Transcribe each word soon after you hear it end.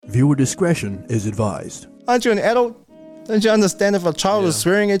Viewer discretion is advised. Aren't you an adult? Don't you understand if a child is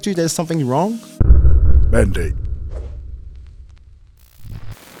swearing at you, there's something wrong? Mandate.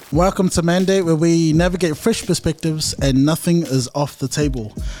 Welcome to Mandate, where we navigate fresh perspectives and nothing is off the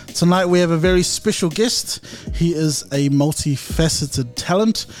table. Tonight we have a very special guest. He is a multifaceted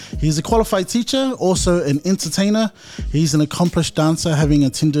talent. He's a qualified teacher, also an entertainer. He's an accomplished dancer, having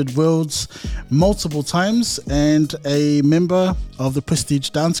attended Worlds multiple times, and a member of the Prestige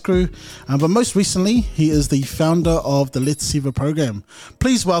dance crew. But most recently, he is the founder of the Let's Siva program.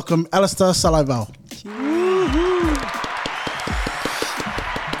 Please welcome Allister Salaivao.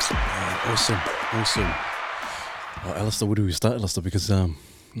 Awesome. Allister, where do we start, Allister? Because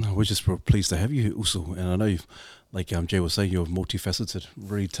we're just pleased to have you also. And I know, like Jay was saying, you're a multifaceted,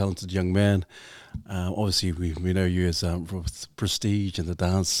 very talented young man. Obviously, we know you as with Prestige and the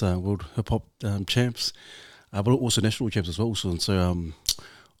dance World Hip Hop champs, but also national champs as well. Also. And so,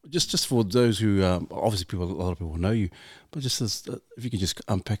 just for those who obviously a lot of people know you, but just as, if you could just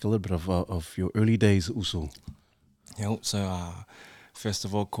unpack a little bit of your early days also. Yeah, so first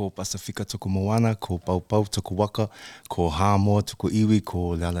of all, ko Pasifika tuku moana, ko Paupau tuku waka, ko Hāmoa tuku iwi,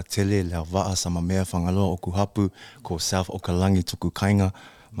 ko Leala Tele, Lea Waa, sama mea whangaloa oku hapu, ko South Okalangi tuku kainga,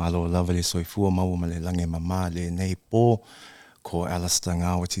 malo lavale soifua, maua male lange mama le nei pō, ko Allister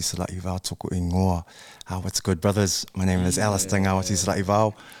Ngawati-Salaivao tuku ingoa. What's good, brothers? My name is Allister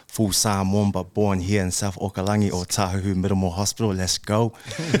Ngawati-Salaivao, full Samoan, but born here in South Okalangi or Tahuhu Middlemore Hospital. Let's go.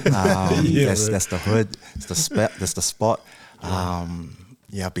 That's the hood, that's the spot.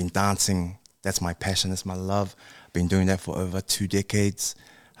 I've been dancing. That's my passion. That's my love. I've been doing that for over 2 decades.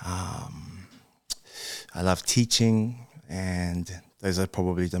 I love teaching, and those are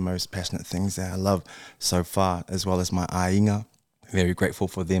probably the most passionate things that I love so far, as well as my ainga. Very grateful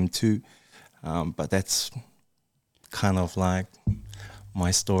for them too. But that's kind of like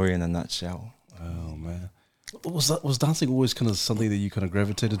my story in a nutshell. Oh man, was dancing always kind of something that you kind of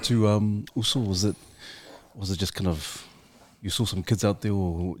gravitated to? Also, was it just kind of, you saw some kids out there,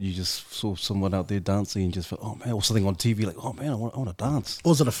 or you just saw someone out there dancing and just felt, oh man, or something on TV like, oh man, I want to dance? Or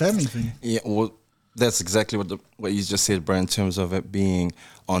was it a family thing? Yeah, well, that's exactly what you just said, bro, in terms of it being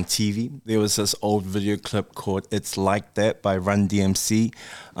on TV. There was this old video clip called It's Like That by Run DMC.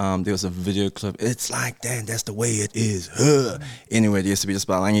 There was a video clip, it's like that, that's the way it is. Anyway, there used to be this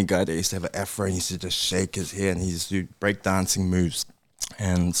Balangi guy that used to have an afro and he used to just shake his hair and he used to do breakdancing moves.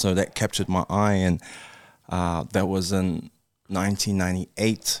 And so that captured my eye, and that was in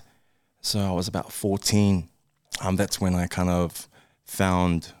 1998, so I was about 14. That's when I kind of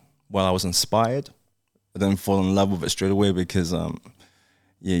found, well, I was inspired. I didn't fall in love with it straight away because,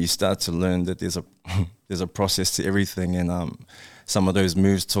 you start to learn that there's a process to everything, and some of those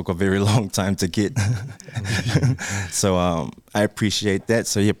moves took a very long time to get. So I appreciate that.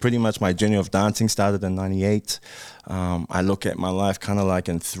 So yeah, pretty much my journey of dancing started in 98. I look at my life kind of like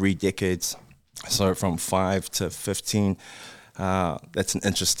in 3 decades. So from 5 to 15. That's an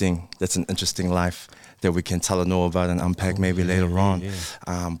interesting life that we can tell and know about and unpack maybe later on.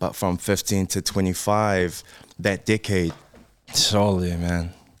 Yeah. But from 15 to 25, that decade, surely,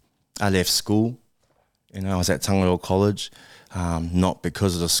 man, I left school. I was at Tangaroa College, not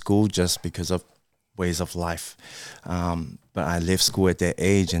because of the school, just because of ways of life. But I left school at that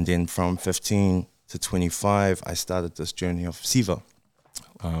age, and then from 15 to 25, I started this journey of Siva.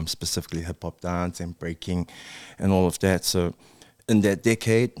 Specifically hip-hop dance and breaking and all of that. So in that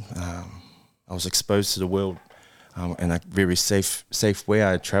decade, I was exposed to the world in a very safe way.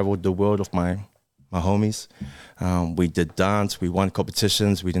 I traveled the world with my homies. We did dance, we won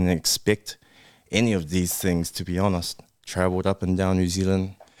competitions. We didn't expect any of these things, to be honest. Traveled up and down New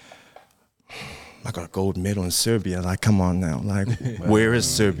Zealand. I got a gold medal in Serbia. Like, come on now. Like, where is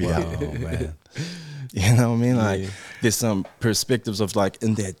Serbia? Oh, man. You know what I mean? Like, there's some perspectives of, like,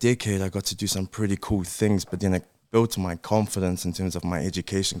 in that decade, I got to do some pretty cool things, but then it built my confidence in terms of my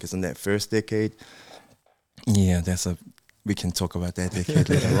education, because in that first decade, we can talk about that decade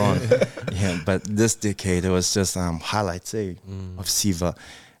later on. Yeah, but this decade, it was just highlights of Siva,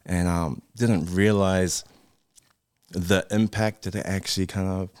 and didn't realize the impact that it actually kind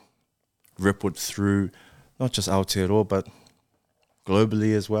of rippled through, not just Aotearoa, but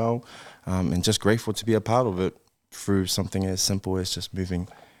globally as well. And just grateful to be a part of it through something as simple as just moving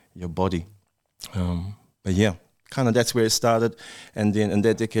your body. But yeah, kind of that's where it started. And then in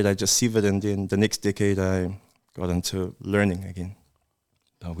that decade, I just Sivaed, and then the next decade, I got into learning again.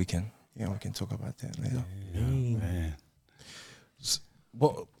 But we can talk about that later. Yeah, man.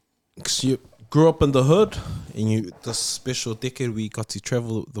 Well, 'cause you grew up in the hood, and this special decade we got to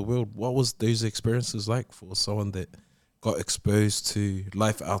travel the world. What was those experiences like for someone that got exposed to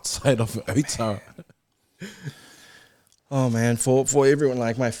life outside of Otara? Oh man, for everyone,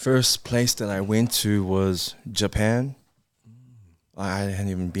 like my first place that I went to was Japan. I hadn't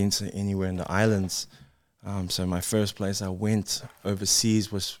even been to anywhere in the islands. So my first place I went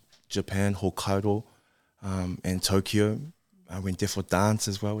overseas was Japan, Hokkaido, and Tokyo. I went there for dance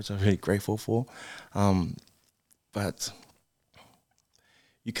as well, which I'm really grateful for. But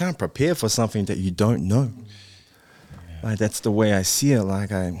you can't prepare for something that you don't know. Like, that's the way I see it.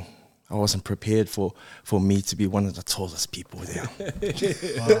 Like I wasn't prepared for me to be one of the tallest people there.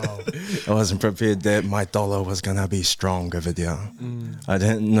 Wow. I wasn't prepared that my dollar was going to be strong over there. I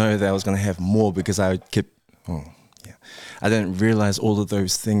didn't know that I was going to have more because I didn't realize all of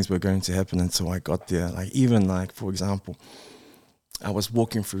those things were going to happen until I got there. Like, even like, for example, I was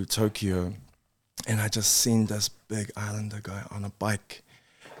walking through Tokyo and I just seen this big islander guy on a bike.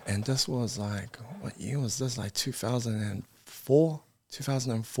 And this was like, what year was this? Like 2004?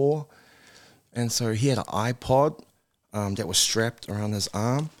 And so he had an iPod that was strapped around his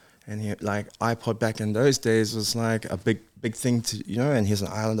arm, and he, like, iPod back in those days was like a big thing to, and he's an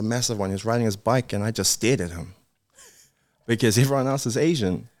islander, massive one. He was riding his bike, and I just stared at him because everyone else is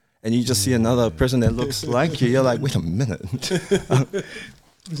Asian, and you just see another person that looks like you. You're like, wait a minute.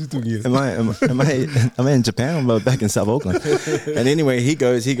 Am I in Japan? I'm back in South Auckland. And anyway, he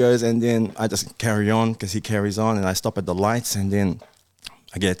goes, and then I just carry on because he carries on, and I stop at the lights, and then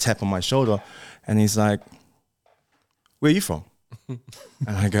I get a tap on my shoulder, and he's like, "Where are you from?" And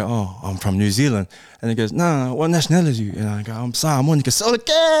I go, "Oh, I'm from New Zealand." And he goes, "No, what nationality are you?" And I go, "I'm Samoan." He goes, "So the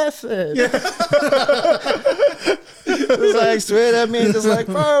cafe." It's like, straight at me, just like,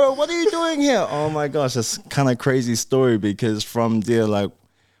 "Bro, what are you doing here?" Oh my gosh, that's kind of crazy story, because from there, like,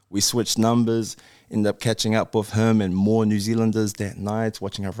 we switched numbers, ended up catching up with him and more New Zealanders that night,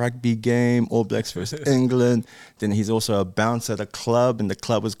 watching a rugby game, All Blacks versus England. Then he's also a bouncer at a club, and the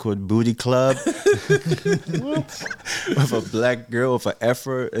club was called Booty Club. With a black girl with an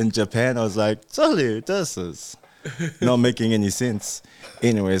afro in Japan. I was like, Sully, this is not making any sense.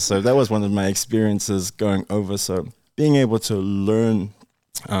 Anyway, so that was one of my experiences going over. So being able to learn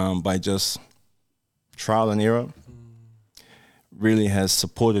by just trial and error really has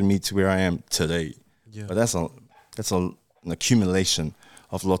supported me to where I am today. Yeah. But that's an accumulation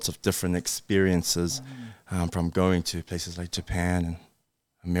of lots of different experiences, from going to places like Japan and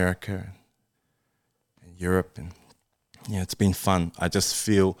America and Europe, and it's been fun. I just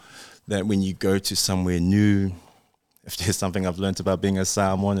feel that when you go to somewhere new, if there's something I've learned about being a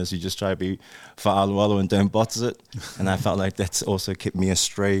Samoan, is you just try to be fa'alualu and don't bots it. And I felt like that's also kept me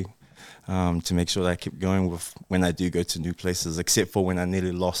astray, to make sure that I keep going with when I do go to new places, except for when I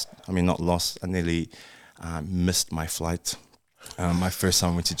nearly I nearly missed my flight. My first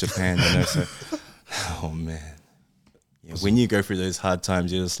time I went to Japan, so, oh man. Yeah, when you go through those hard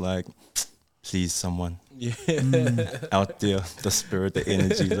times, you're just like, please, someone out there, the spirit, the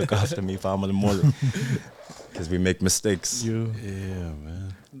energy, look after me, because we make mistakes. Yeah,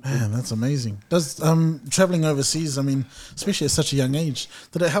 man. Man, that's amazing. Does traveling overseas, I mean, especially at such a young age,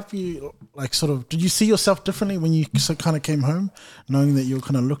 did it help you, like, sort of, did you see yourself differently when you kind of came home, knowing that you were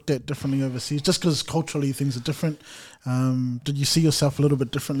kind of looked at differently overseas, just because culturally things are different? Did you see yourself a little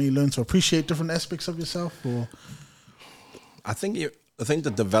bit differently, learn to appreciate different aspects of yourself? Or I think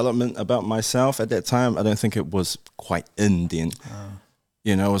the development about myself at that time, I don't think it was quite in then.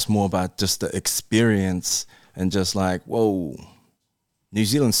 It was more about just the experience and just like, whoa, New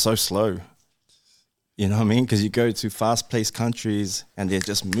Zealand's so slow. You know what I mean? Because you go to fast-paced countries and they're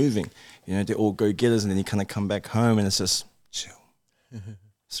just moving. They're all go-getters, and then you kind of come back home and it's just chill.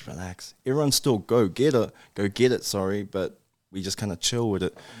 Just relax. Everyone's still go get it, sorry, but we just kind of chill with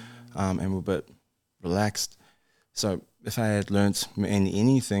it, and we're a bit relaxed. So if I had learned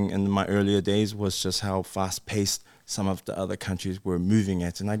anything in my earlier days, was just how fast-paced some of the other countries were moving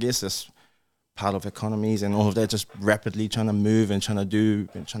at. And I guess that's part of economies and all of that, just rapidly trying to move and trying to do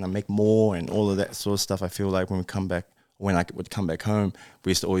and trying to make more and all of that sort of stuff. I feel like when I would come back home,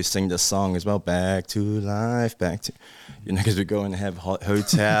 we used to always sing this song as well, back to life, because we go and have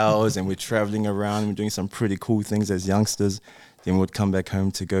hotels and we're traveling around and we're doing some pretty cool things as youngsters. Then we'd come back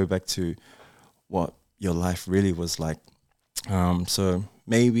home to go back to what your life really was like. So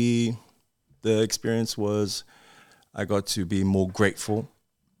maybe the experience was I got to be more grateful,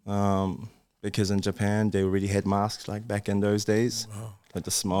 because in Japan they already had masks like back in those days. Wow. Like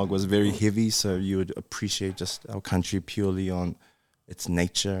the smog was very heavy, so you would appreciate just our country purely on its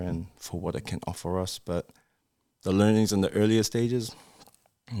nature and for what it can offer us. But the learnings in the earlier stages,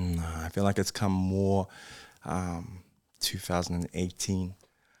 I feel like it's come more 2018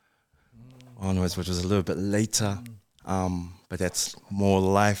 onwards, which was a little bit later. But that's more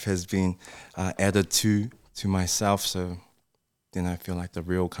life has been added to myself. So then I feel like the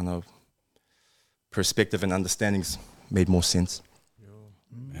real kind of perspective and understandings made more sense.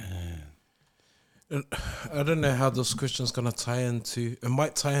 And I don't know how this question's gonna tie into. It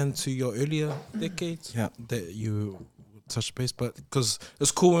might tie into your earlier decades that you touched base, but because it's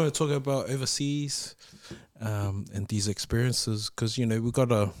cool when we're talking about overseas and these experiences, because you know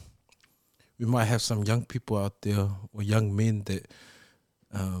we might have some young people out there or young men that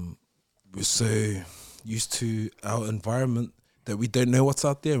we're so used to our environment that we don't know what's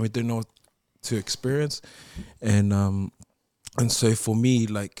out there and we don't know what to experience, and so for me,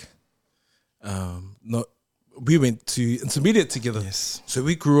 like. We went to intermediate together. Yes. So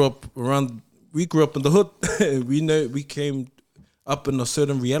we grew up in the hood. We came up in a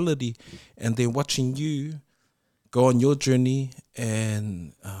certain reality, and then watching you go on your journey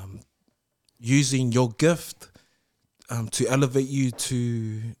and using your gift to elevate you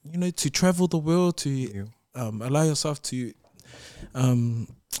to travel the world, to allow yourself to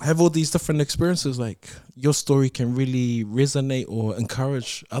have all these different experiences. Like your story can really resonate or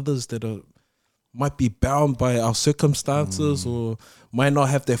encourage others that might be bound by our circumstances or might not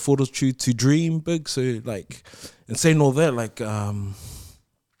have that fortitude to dream big. So like, and saying all that, like,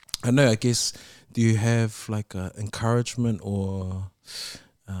 I guess, do you have like encouragement or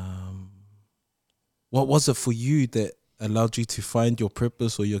what was it for you that allowed you to find your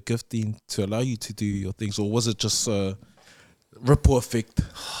purpose or your gifting to allow you to do your things? Or was it just a ripple effect?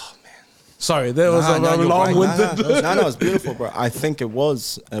 Oh man, sorry, that was a long-winded. No, it's beautiful, bro. I think it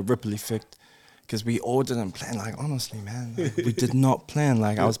was a ripple effect. Because we all didn't plan, like, honestly, man, like, we did not plan.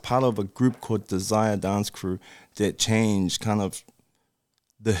 Like, I was part of a group called Desire Dance Crew that changed kind of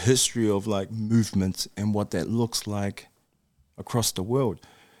the history of, like, movement and what that looks like across the world.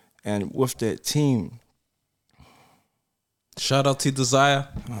 And with that team... Shout out to Desire.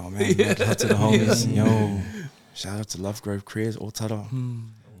 Oh, man, shout out to the homies. Yo, shout out to Love Grove Careers, Otara,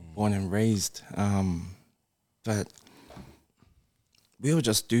 born and raised. But... we were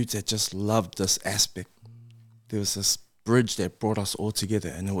just dudes that just loved this aspect. There was this bridge that brought us all together,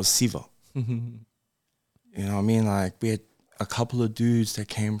 and it was Siva. You know what I mean? Like, we had a couple of dudes that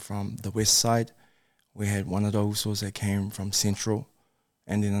came from the west side. We had one of those that came from central.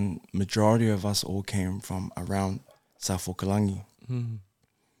 And then a majority of us all came from around South Okalangi.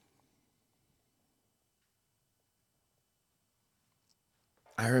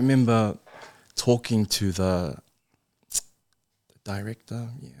 I remember talking to the director,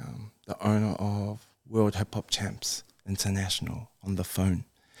 the owner of World Hip Hop Champs International on the phone,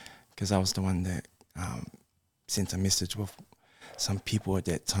 because I was the one that sent a message with some people at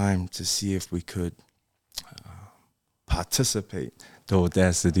that time to see if we could participate. The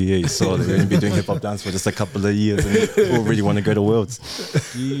audacity, you saw that we're going to be doing hip hop dance for just a couple of years and we already want to go to Worlds.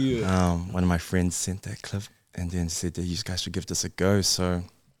 One of my friends sent that clip and then said that you guys should give this a go. So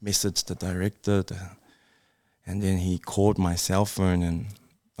messaged the director, and then he called my cell phone, and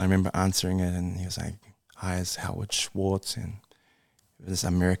I remember answering it, and he was like, "Hi, it's Howard Schwartz," and this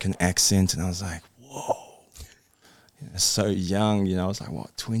American accent, and I was like, "Whoa!" So young, I was like,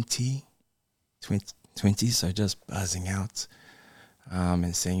 what, 20, so just buzzing out,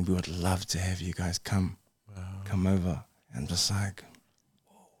 and saying we would love to have you guys come over, and just like,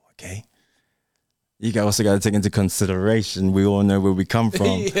 whoa, okay. You also got to take into consideration, we all know where we come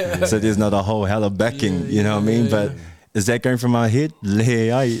from. So there's not a whole hell of backing, you know what I mean? But is that going from my head?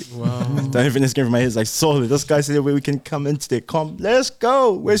 Wow. Don't think it's going from my head. It's like, sorry, this guy said where we can come into the comp. Let's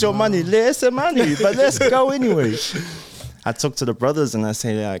go. Where's your money? Let's the money, but let's go anyway. I talked to the brothers and I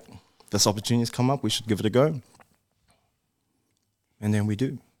say, like, this opportunity's come up, we should give it a go. And then we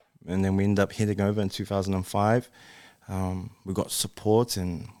do. And then we end up heading over in 2005. We got support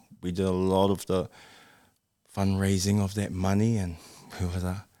and we did a lot of the fundraising of that money, and we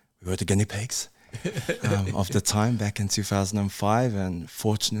were the guinea pigs of the time back in 2005. And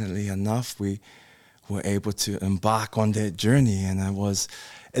fortunately enough, we were able to embark on that journey. And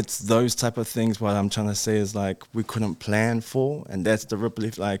it's those type of things. What I'm trying to say is, like, we couldn't plan for, and that's the ripple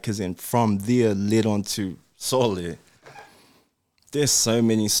effect. Like, because then from there led on to Sole. There's so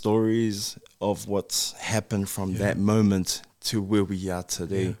many stories of what's happened from that moment to where we are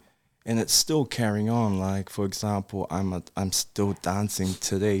today. And it's still carrying on. Like, for example, I'm still dancing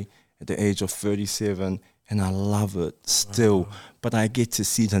today at the age of 37, and I love it still. But I get to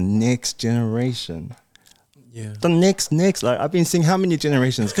see the next generation. The next, like, I've been seeing how many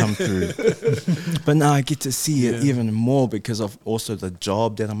generations come through. But now I get to see it even more because of also the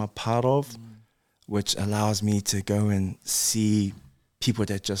job that I'm a part of, which allows me to go and see people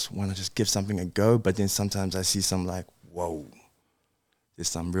that just want to just give something a go, but then sometimes I see some like, whoa, there's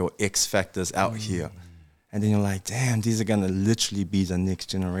some real X factors out here. And then you're like, damn, these are going to literally be the next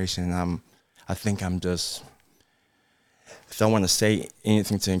generation. And I think I'm just, if I want to say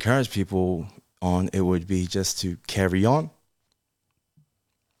anything to encourage people on, it would be just to carry on.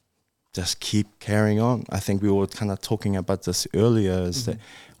 Just keep carrying on. I think we were kind of talking about this earlier, is that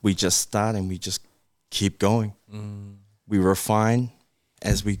we just start and we just keep going. We refine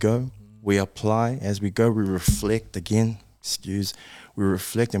as we go. We apply as we go. We reflect again. We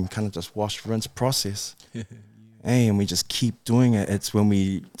reflect and we kind of just wash, rinse, process. Hey, and we just keep doing it. It's when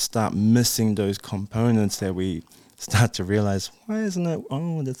we start missing those components that we start to realize, why isn't it?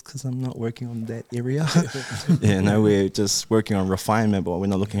 Oh, that's because I'm not working on that area. We're just working on refinement, but we're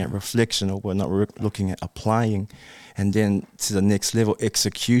not looking at reflection, or we're not looking at applying. And then to the next level,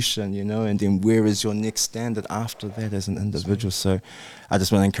 execution, and then where is your next standard after that as an individual? So I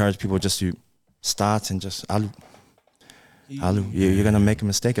just want to encourage people just to start and just, you're going to make a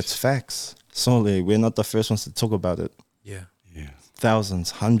mistake. It's facts. Solely, we're not the first ones to talk about it. Yeah.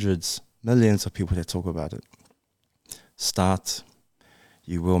 Thousands, hundreds, millions of people that talk about it. Start.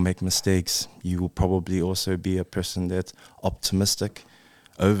 You will make mistakes. You will probably also be a person that's optimistic,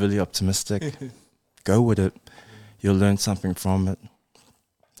 overly optimistic. Go with it. You'll learn something from it.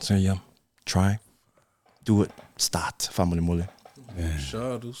 So yeah, try, do it, start. Whamole mole.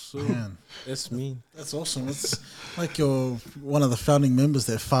 Man. That's me. That's awesome. It's like you're one of the founding members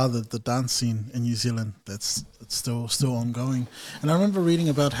that fathered the dance scene in New Zealand. It's still ongoing. And I remember reading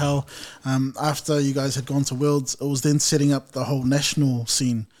about how after you guys had gone to Worlds, it was then setting up the whole national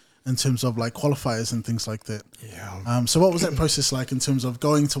scene in terms of like qualifiers and things like that. Yeah. So what was that process like in terms of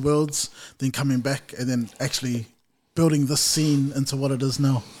going to Worlds, then coming back, and then actually building this scene into what it is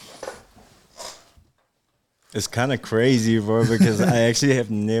now? It's kind of crazy, bro, because I actually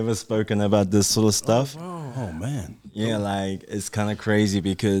have never spoken about this sort of stuff. Oh man. Yeah, like it's kind of crazy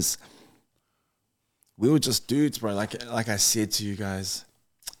because we were just dudes, bro. Like I said to you guys,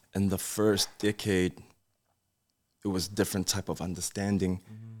 in the first decade, it was different type of understanding.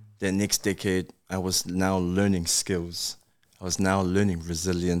 The next decade, I was now learning skills. I was now learning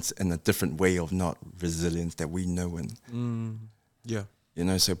resilience in a different way of not resilience that we know in. Yeah.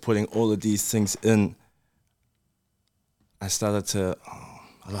 So putting all of these things in, I started to,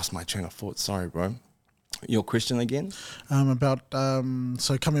 I lost my train of thought. Sorry, bro. Your question again? About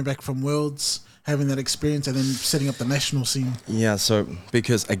so coming back from Worlds, having that experience, and then setting up the national scene. Yeah, so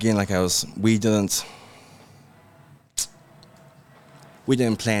because again, we didn't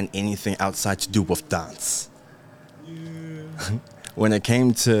plan anything outside to do with dance. When it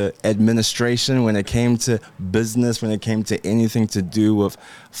came to administration, when it came to business, when it came to anything to do with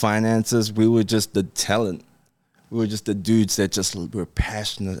finances, we were just the talent. We were just the dudes that just were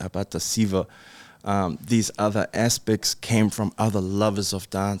passionate about the siva. These other aspects came from other lovers of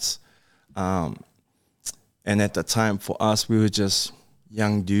dance. And at the time, for us, we were just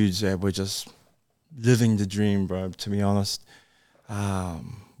young dudes that were just living the dream, bro, to be honest.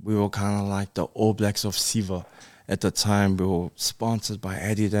 We were kind of like the All Blacks of siva. At the time, we were sponsored by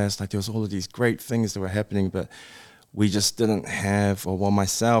Adidas. Like, there was all of these great things that were happening, but we just didn't have,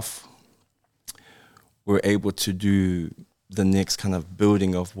 myself, we're able to do the next kind of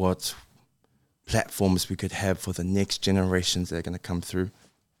building of what platforms we could have for the next generations that are going to come through.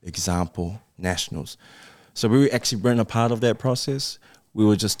 Example, nationals. So we actually weren't a part of that process. We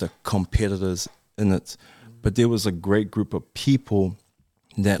were just the competitors in it. But there was a great group of people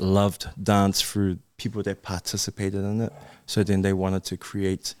that loved dance through people that participated in it. So then they wanted to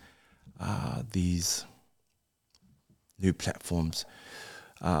create these new platforms.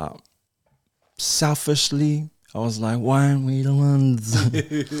 Selfishly, I was like, why aren't we the ones?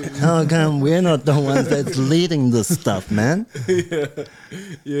 How come we're not the ones that's leading this stuff, man?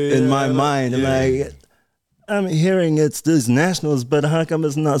 In my mind, I'm hearing it's these nationals, but how come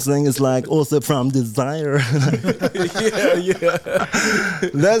it's not saying it's like also from Desire?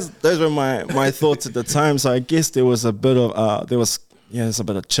 Those were my thoughts at the time. So I guess there was a bit of there's a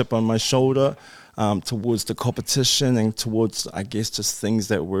bit of chip on my shoulder towards the competition and towards, I guess, just things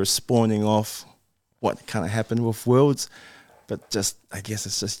that were spawning off what kind of happened with Worlds. But just, I guess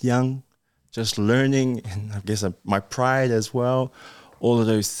it's just young, just learning, and I guess my pride as well, all of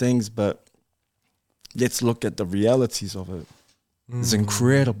those things. But let's look at the realities of it. It's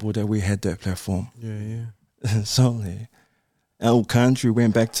incredible that we had that platform. Solely. Our country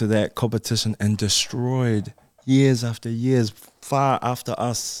went back to that competition and destroyed years after years, far after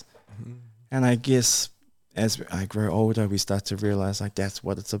us. And I guess as I grow older, we start to realize like that's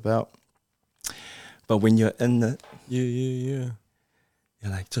what it's about. But when you're in it,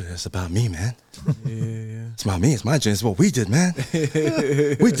 you're like, dude, it's about me, man. Yeah. It's about me. It's my journey. It's what we did, man.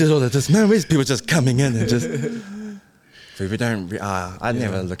 We did all of this, man. These people just coming in and just. So if we don't, I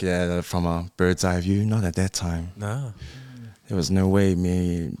never look at it from a bird's eye view. Not at that time. Nah. There was no way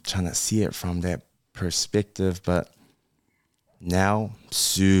me trying to see it from that perspective. But now,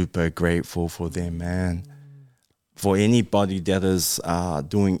 super grateful for them, man. For anybody that is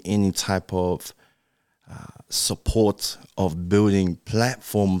doing any type of support of building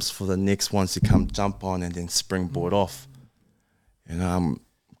platforms for the next ones to come jump on and then springboard off. You know, I'm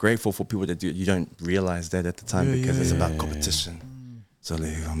grateful for people that do. You don't realize that at the time because it's about competition. So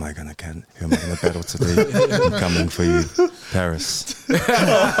like, who am I gonna battle today? I'm coming for you, Paris.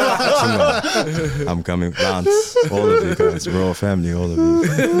 I'm coming, Lance. All of you guys, Royal family, all of you.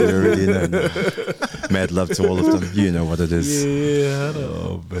 You already know. Mad love to all of them. You know what it is. Yeah, I know.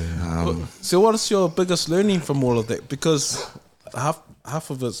 Oh man. So what is your biggest learning from all of that? Because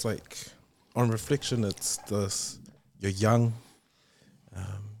half of it's like, on reflection, it's this: you're young,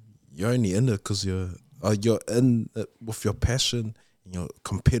 you're only in it because you're in it with your passion, and you're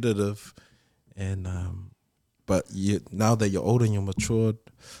competitive, and but now that you're older and you're matured,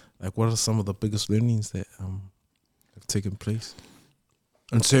 like what are some of the biggest learnings that have taken place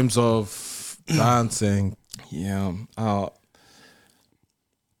in terms of dancing? Yeah.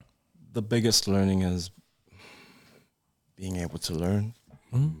 The biggest learning is being able to learn.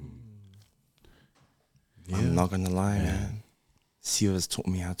 Yeah. I'm not gonna lie, man. Siva's taught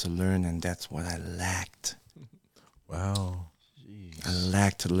me how to learn, and that's what I lacked. Wow. I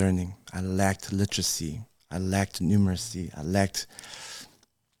lacked learning. I lacked literacy. I lacked numeracy. I lacked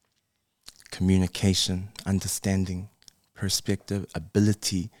communication, understanding, perspective,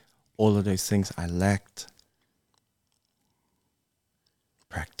 ability. All of those things I lacked.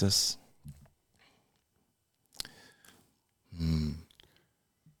 Practice.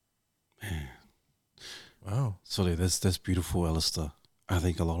 Wow. Sorry, that's beautiful, Allister. I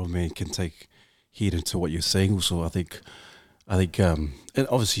think a lot of men can take heed into what you're saying. Also, I think, and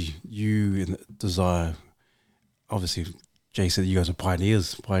obviously you and Desire, obviously Jay said you guys are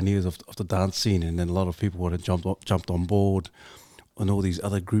pioneers of the dance scene, and then a lot of people would have jumped on board, and all these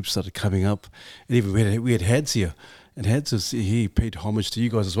other groups started coming up, and even we had Hads here, and Hads he paid homage to you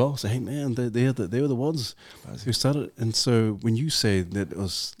guys as well. So hey man, they were the ones who started, and so when you say that it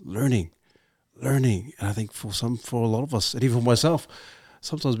was learning, and I think for a lot of us, and even for myself,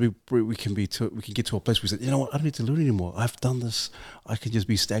 sometimes we can get to a place where we say, you know what, I don't need to learn anymore. I've done this. I can just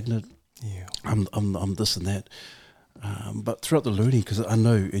be stagnant. Yeah, I'm this and that. But throughout the learning, because I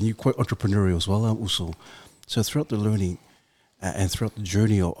know, and you're quite entrepreneurial as well, also. So throughout the learning and throughout the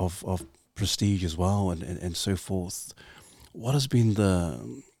journey of prestige as well, and so forth, what has been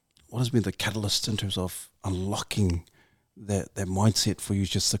the catalyst in terms of unlocking that mindset for you,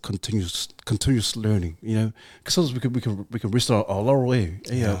 just the continuous learning, you know? Because sometimes we can rest our laurel,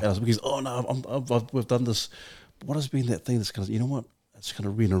 because we've done this. But what has been that thing that's kind of, you know what, it's kind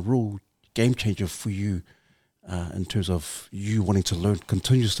of been a real game changer for you in terms of you wanting to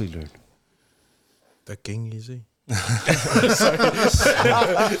continuously learn? That King Easy. I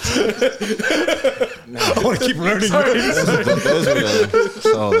want to keep learning.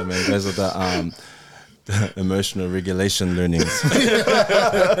 Those are the emotional regulation learnings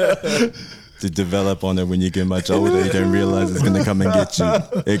to develop on it. When you get much older, you don't realize it's going to come and get you.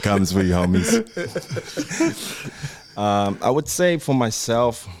 It comes for you, homies. I would say for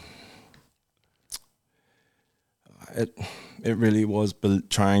myself, it really was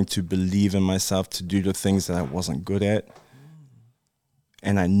trying to believe in myself to do the things that I wasn't good at.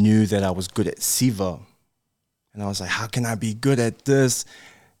 And I knew that I was good at Siva. And I was like, how can I be good at this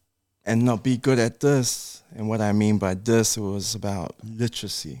and not be good at this? And what I mean by this, it was about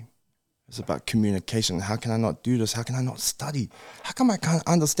literacy. It's about communication. How can I not do this? How can I not study? How come I can't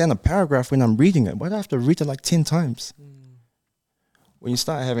understand a paragraph when I'm reading it? Why do I have to read it like 10 times? When you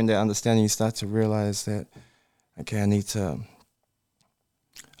start having that understanding, you start to realize that, okay, I need to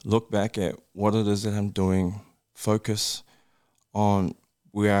look back at what it is that I'm doing, focus on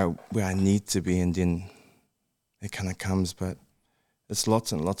where I need to be, and then it kind of comes. But it's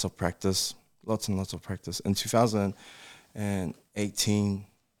lots and lots of practice, In 2018,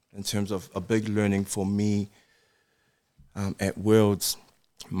 in terms of a big learning for me at Worlds,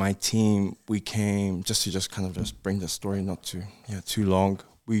 my team, we came, just to bring the story not too long,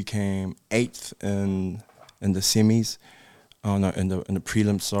 we came 8th in the semis. Oh no, in the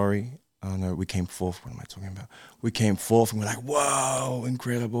prelims, sorry. Oh no, we came 4th. What am I talking about? We came 4th, and we're like, whoa,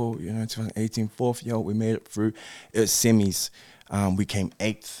 incredible. 2018, 4th, we made it through. It was semis. We came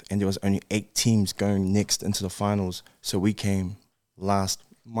 8th, and there was only 8 teams going next into the finals. So we came last.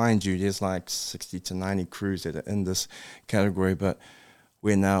 Mind you, there's like 60 to 90 crews that are in this category, but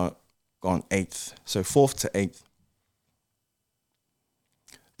we're now gone 8th. So 4th to 8th.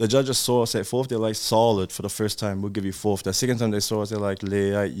 The judges saw us at 4th, they're like, solid for the first time, we'll give you 4th. The second time they saw us, they're like,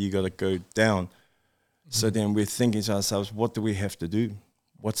 Leah, you got to go down. So then we're thinking to ourselves, what do we have to do?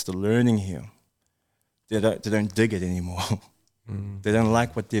 What's the learning here? They don't dig it anymore. They don't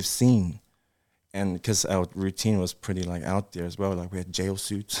like what they've seen. And because our routine was pretty like out there as well, like we had jail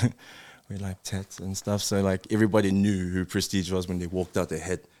suits, we had like tats and stuff. So like everybody knew who Prestige was when they walked out. They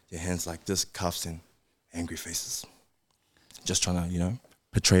had their hands like this, cuffs and angry faces. Just trying to, you know,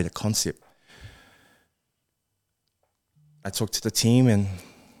 portray the concept. I talked to the team and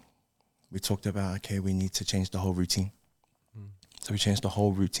we talked about, okay, we need to change the whole routine. So we changed the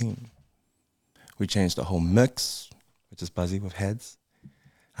whole routine. We changed the whole mix, which is Buzzy with heads.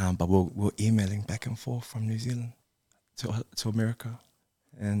 But we're emailing back and forth from New Zealand to America.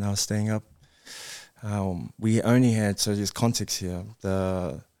 And I was staying up. We only had, so there's context here.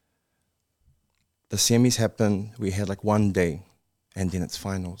 The semis happened, we had like one day, and then it's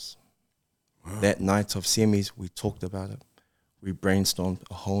finals. Wow. That night of semis, we talked about it. We brainstormed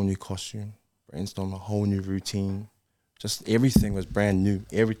a whole new costume, brainstormed a whole new routine. Just everything was brand new,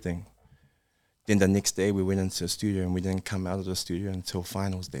 everything. Then the next day we went into the studio and we didn't come out of the studio until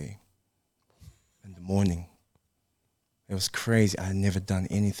finals day in the morning. It was crazy. I had never done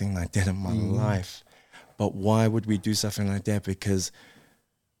anything like that in my life. But why would we do something like that? Because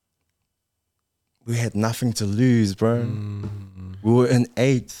we had nothing to lose, bro. We were in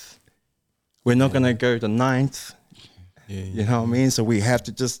 8th. We're not going to go to 9th. You know what I mean? So we have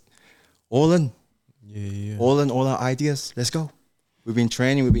to just all in. All in, all our ideas. Let's go. We've been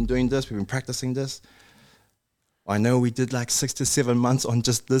training, we've been doing this, we've been practicing this. I know we did like 6 to 7 months on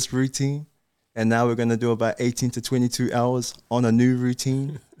just this routine, and now we're going to do about 18 to 22 hours on a new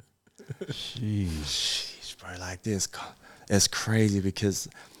routine. Jeez, bro, like this. It's crazy because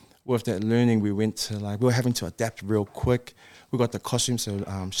with that learning, we went to we were having to adapt real quick. We got the costumes, so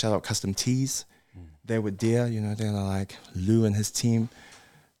shout out Custom Tees. They were there, you know, they're like Lou and his team.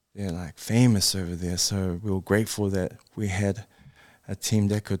 They're like famous over there. So we were grateful that we had a team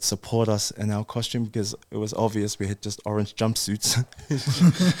that could support us in our costume because it was obvious we had just orange jumpsuits.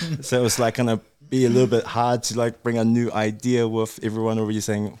 So it was like going to be a little bit hard to like bring a new idea with everyone already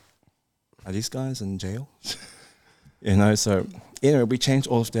saying, are these guys in jail? You know, so anyway, we changed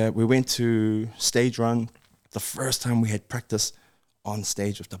all of that. We went to stage run. The first time we had practice on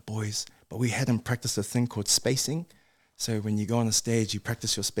stage with the boys, but we hadn't practiced a thing called spacing. So when you go on a stage, you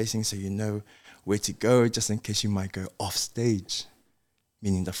practice your spacing so you know where to go just in case you might go off stage,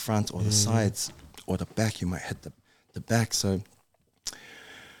 meaning the front or the sides or the back. You might hit the back. So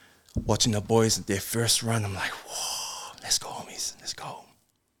watching the boys at their first run, I'm like, whoa, let's go, homies, let's go.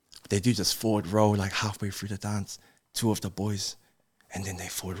 They do this forward roll like halfway through the dance, 2 of the boys, and then they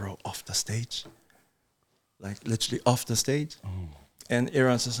forward roll off the stage, like literally off the stage. And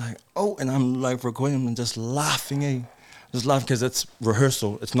everyone's just like, oh, and I'm like recording them and just laughing, Just laughing because it's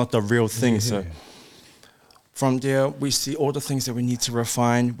rehearsal. It's not the real thing. So from there, we see all the things that we need to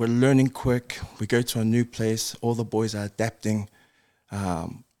refine. We're learning quick. We go to a new place. All the boys are adapting.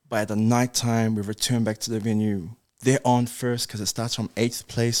 By the nighttime, we return back to the venue. They're on first because it starts from 8th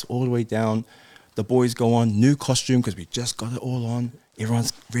place all the way down. The boys go on, new costume because we just got it all on.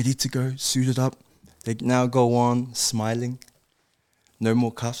 Everyone's ready to go, suited up. They now go on smiling. No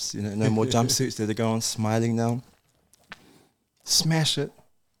more cuffs, you know, no more jumpsuits. They go on smiling now. Smash it.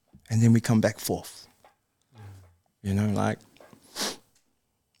 And then we come back 4th. You know, like,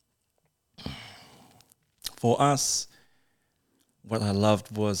 for us, what I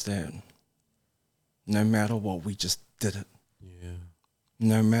loved was that no matter what, we just did it.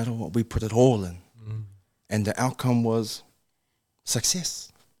 No matter what, we put it all in. And the outcome was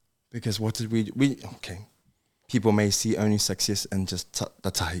success. Because what did we people may see only success in just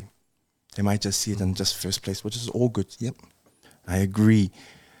the tahi. They might just see it in just first place, which is all good. Yep, I agree.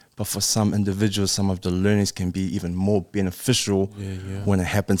 But for some individuals, some of the learnings can be even more beneficial when it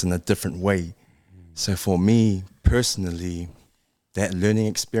happens in a different way. So for me personally, that learning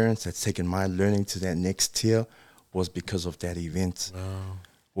experience that's taken my learning to that next tier was because of that event.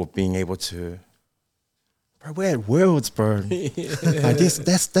 Or being able to, bro, we're at Worlds, bro. Like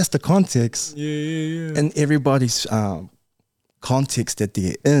that's the context. And everybody's context that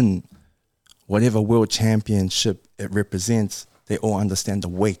they're in, whatever world championship it represents, they all understand the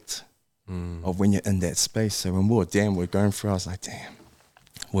weight of when you're in that space. So when we're going through, I was like, damn,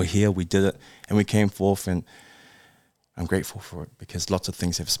 we're here, we did it, and we came forth, and I'm grateful for it because lots of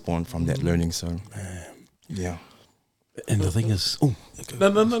things have spawned from that learning. So, yeah. And the thing is, No.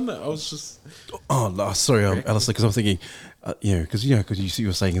 I was just. oh no, sorry, Alistair, because I'm thinking, because you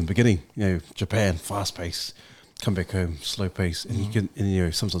were saying in the beginning, Japan, fast pace, come back home, slow pace, and you can,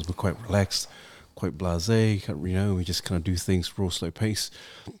 and sometimes we're quite relaxed, quite blasé, we just kind of do things raw, slow pace,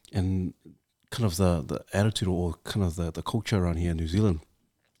 and kind of the attitude or kind of the culture around here in New Zealand,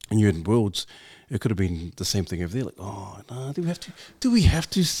 and you're in Worlds. It could have been the same thing over there. Like, oh no, do we have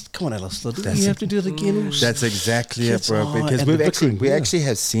to? Come on, Alistair, do we have to do it again? That's exactly it, bro. Oh, Because and we actually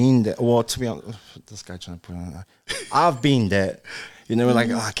have seen that. Well, to be honest, this guy trying to put on. I've been there. We're like,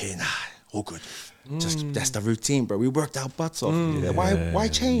 okay, nah, all good. Just that's the routine, bro. We worked our butts off. Why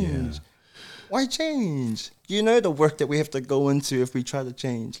change? Yeah. Why change? The work that we have to go into if we try to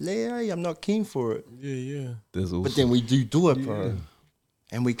change. I'm not keen for it. Yeah. But then we do it, bro.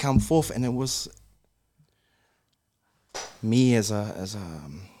 And we come forth, and it was me as a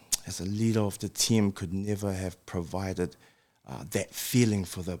leader of the team could never have provided that feeling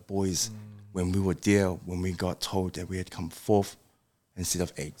for the boys when we were there, when we got told that we had come fourth instead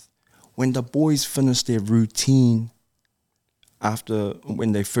of eighth. When the boys finished their routine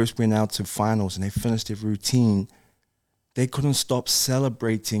when they first went out to finals and they finished their routine, they couldn't stop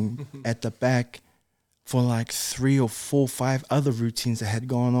celebrating at the back for like 3 or 4, 5 other routines that had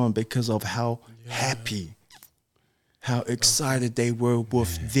gone on because of how happy, how excited they were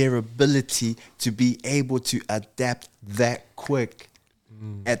with their ability to be able to adapt that quick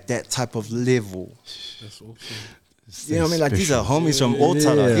at that type of level. That's awesome. You know what I mean? Like, these are homies from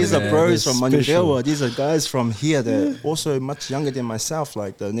Otara. These are bros from Manurewa. These are guys from here that are also much younger than myself.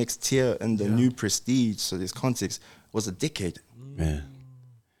 Like, the next tier in the new prestige, so this context, was a decade. Yeah.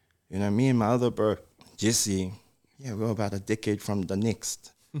 Me and my other bro, Jesse, we're about a decade from the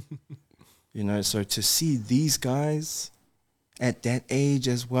next. So to see these guys at that age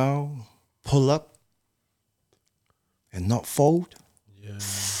as well pull up and not fold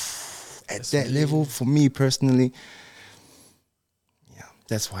at that level, for me personally,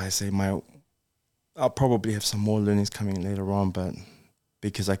 that's why I say I'll probably have some more learnings coming later on, but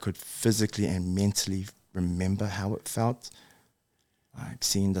because I could physically and mentally remember how it felt, like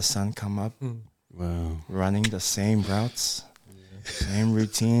seeing the sun come up, running the same routes, same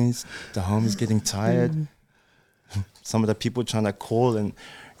routines, the homies getting tired, some of the people trying to call and,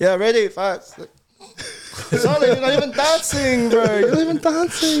 ready, 5, 6. Sorry, you're not even dancing, bro. You're not even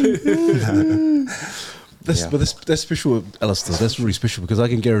dancing. That's special, Alistair. That's really special because I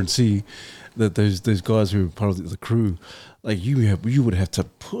can guarantee that those guys who are part of the crew, like you would have to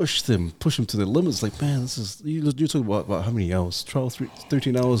push them to their limits. Like, man, this is you're talking about how many hours? 12,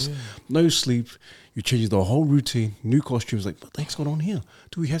 13 hours, no sleep. You're changing the whole routine, new costumes. Like, what the heck's going on here?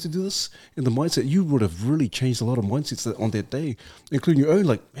 Do we have to do this? And the mindset, you would have really changed a lot of mindsets on that day, including your own.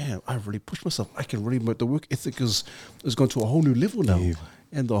 Like, man, I really pushed myself. I can really make the work ethic has gone to a whole new level now. Yeah.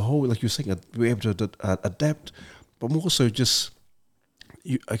 And the whole, like you're saying, we're able to adapt, but more so just,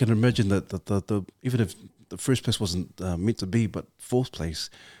 I can imagine that the even if the first place wasn't meant to be, but fourth place,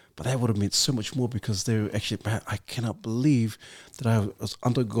 but that would have meant so much more because they're actually, man, I cannot believe that I was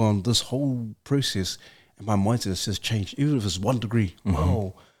undergone this whole process and my mindset has just changed, even if it's 1 degree.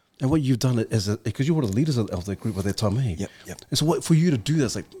 Wow. And what you've done because you're one of the leaders of the group at that time, hey? Yep. And so for you to do that,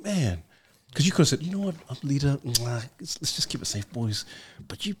 it's like, man, because you could have said, you know what, I'm leader, let's just keep it safe, boys.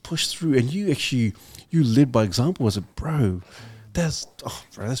 But you pushed through and you led by example. I said, bro, that's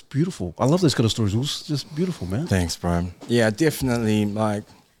beautiful. I love those kind of stories. It's just beautiful, man. Thanks, bro. Yeah, definitely, like,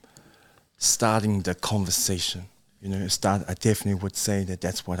 starting the conversation. I definitely would say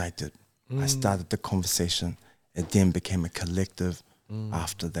that's what I did. I started the conversation. It then became a collective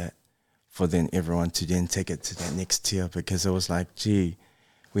after that, for then everyone to then take it to that next tier, because it was like, gee,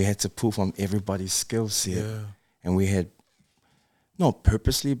 we had to pull from everybody's skill set. And we had, not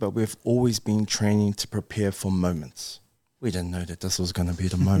purposely, but we've always been training to prepare for moments. We didn't know that this was going to be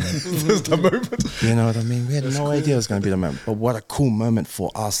the moment. This was the moment. You know what I mean? We had no idea it was going to be the moment. But what a cool moment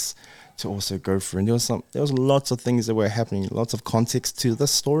for us to also go through. And there was lots of things that were happening, lots of context to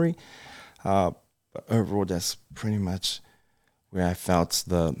this story. But overall, that's pretty much where I felt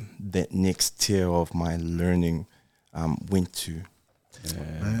that next tier of my learning went to.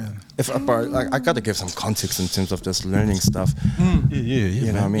 I got to give some context in terms of this learning stuff.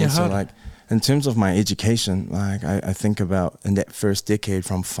 You know what I mean? So, like, in terms of my education, like, I think about in that first decade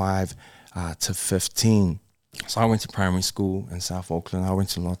from 5 to 15. So I went to primary school in South Auckland. I went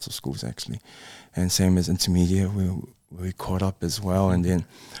to lots of schools, actually. And same as intermediate, we caught up as well. And then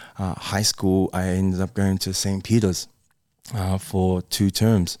high school, I ended up going to St. Peter's for 2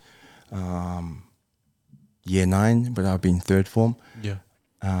 terms. Year 9, but I've been 3rd form. Yeah.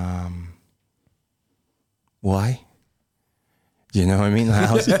 Why? You know what I mean? Like,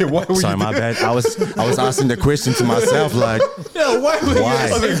 I was, sorry, my bad. I was asking the question to myself, like,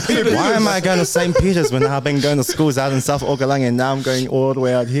 why am I going to St. Peter's when I've been going to schools out in South Auckland and now I'm going all the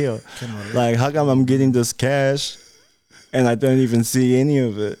way out here? Like, how come I'm getting this cash and I don't even see any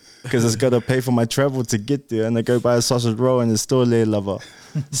of it? Because it's got to pay for my travel to get there, and I go buy a sausage roll and it's still lei lava.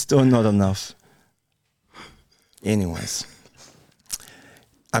 Still not enough. Anyways,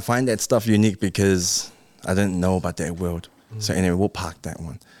 I find that stuff unique because I didn't know about that world. So anyway, we'll park that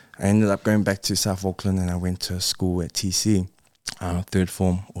one. I ended up going back to South Auckland and I went to school at TC, third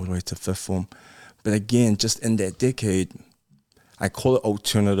form all the way to fifth form. But again, just in that decade, I call it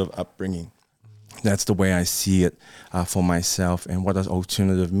alternative upbringing. That's the way I see it for myself. And what does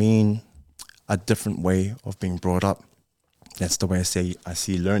alternative mean? A different way of being brought up. That's the way I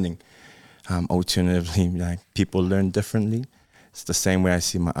see learning. Alternatively, like, people learn differently. It's the same way I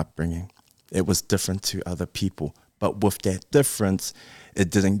see my upbringing. It was different to other people. But with that difference,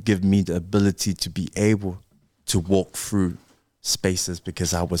 it didn't give me the ability to be able to walk through spaces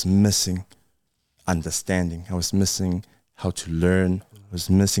because I was missing understanding. I was missing how to learn. I was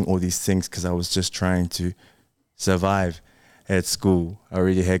missing all these things because I was just trying to survive at school. I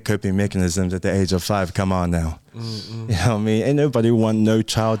already had coping mechanisms at the age of 5. Come on now. You know what I mean? Ain't nobody want no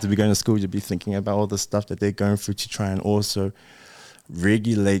child to be going to school to be thinking about all the stuff that they're going through to try and also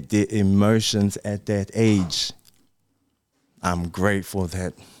regulate their emotions at that age. I'm grateful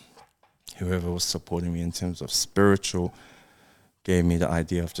that whoever was supporting me in terms of spiritual gave me the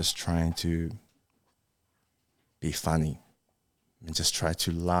idea of just trying to be funny and just try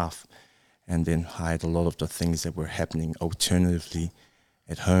to laugh and then hide a lot of the things that were happening alternatively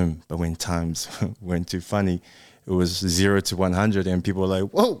at home. But when times weren't too funny, it was 0 to 100 and people were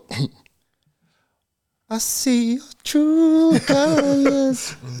like, whoa, I see your true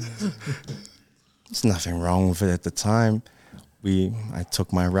colors. There's nothing wrong with it at the time. I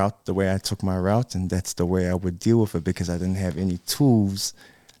took my route the way I took my route, and that's the way I would deal with it because I didn't have any tools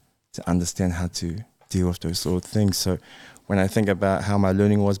to understand how to deal with those sort of things. So when I think about how my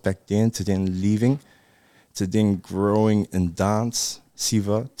learning was back then to then leaving, to then growing in dance,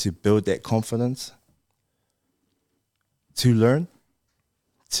 Siva, to build that confidence, to learn,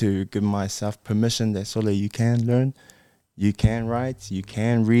 to give myself permission that Sole, you can learn, you can write, you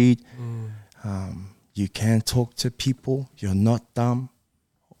can read, you can talk to people. You're not dumb.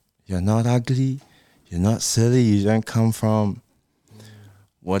 You're not ugly. You're not silly. You don't come from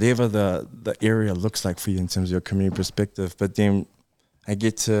whatever the area looks like for you in terms of your community perspective. But then I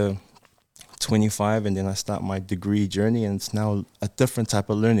get to 25 and then I start my degree journey, and it's now a different type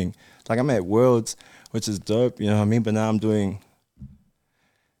of learning. Like, I'm at Worlds, which is dope, you know what I mean? But now I'm doing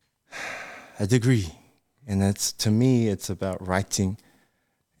a degree. And it's, to me, it's about writing.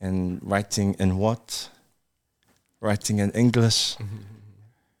 And writing in what? Writing in English.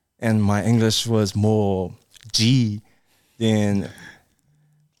 And my English was more G than,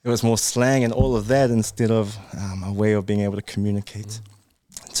 it was more slang and all of that instead of a way of being able to communicate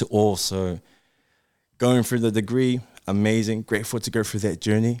to all. So going through the degree, amazing, grateful to go through that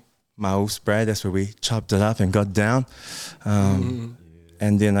journey. My old spread, that's where we chopped it up and got down. And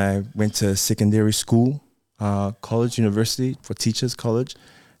then I went to secondary school, college, university for teachers college.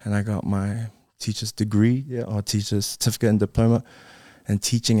 And I got my teacher's degree, or teacher's certificate and diploma in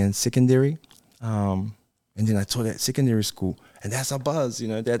teaching in secondary. And then I taught at secondary school. And that's a buzz, you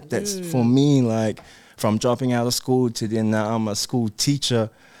know, that's for me, like, from dropping out of school to then now I'm a school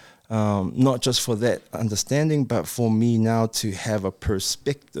teacher, not just for that understanding, but for me now to have a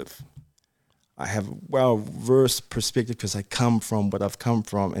perspective. I have a well-versed perspective because I come from what I've come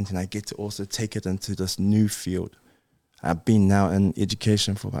from, and then I get to also take it into this new field. I've been now in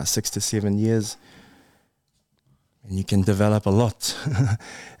education for about 6 to 7 years, and you can develop a lot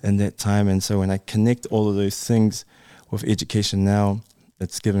in that time. And so when I connect all of those things with education now,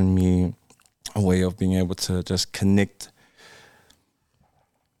 it's given me a way of being able to just connect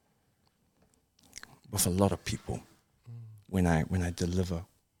with a lot of people when I deliver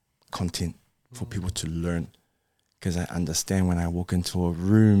content for people to learn, because I understand when I walk into a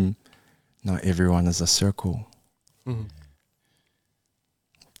room, not everyone is a circle.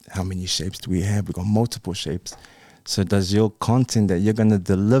 How many shapes do we have? We've got multiple shapes. So does your content that you're going to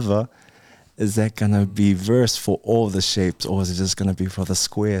deliver, is that going to be versed for all the shapes, or is it just going to be for the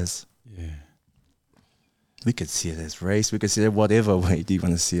squares? Yeah. We could see it as race. We could see it whatever way do you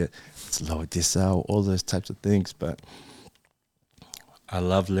want to see it. It's low decile, all those types of things. But I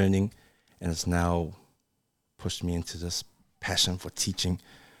love learning, and it's now pushed me into this passion for teaching,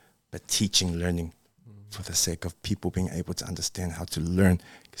 but teaching learning for the sake of people being able to understand how to learn.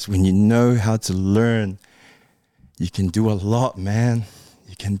 Because when you know how to learn, you can do a lot, man.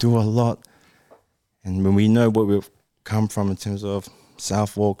 You can do a lot. And when we know where we've come from in terms of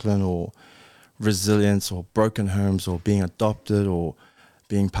South Auckland or resilience or broken homes or being adopted or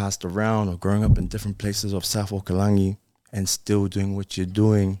being passed around or growing up in different places of South Auckland and still doing what you're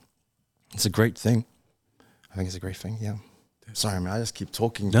doing, it's a great thing. I think it's a great thing, yeah. Sorry, man, I just keep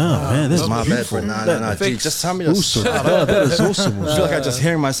talking. No, man, that's my beautiful. bad. No. Gee, just tell me to Awesome. shut up. That is awesome. I feel like I'm just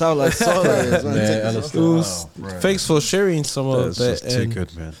hearing myself like, sorry. Thanks for sharing some of That's that. just too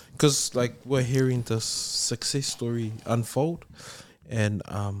good, man. Because like we're hearing this success story unfold, and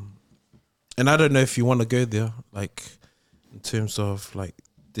I don't know if you want to go there, like in terms of like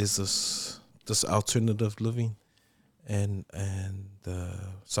there's this alternative living, and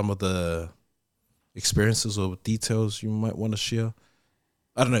some of the experiences or details you might want to share.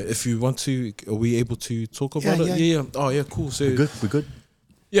 I don't know if you want to. Are we able to talk about it? Yeah. Oh yeah, cool. So We're good.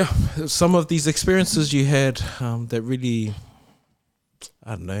 yeah, some of these experiences you had that really,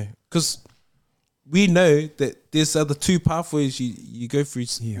 I don't know, because we know that there's other two pathways you go through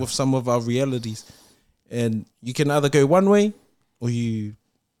with some of our realities, and you can either go one way or you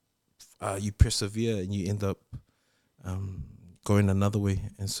persevere and you end up going another way.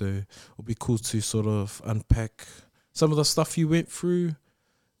 And so it'll be cool to sort of unpack some of the stuff you went through,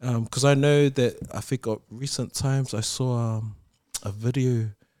 because I know that I think of recent times I saw a video,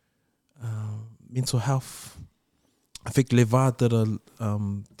 mental health. I think Levar did a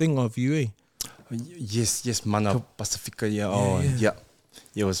thing of you, eh? Yes, Mana Pacifica, yeah.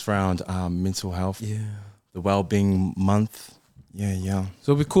 It was around mental health, the well-being month, yeah.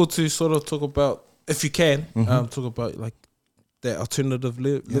 So it'll be cool to sort of talk about, if you can, talk about like that alternative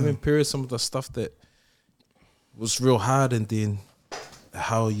living period, some of the stuff that was real hard, and then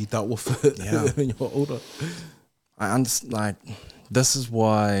how you dealt with it when you're older. I understand, like, this is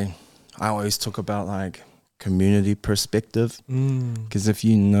why I always talk about like community perspective, because if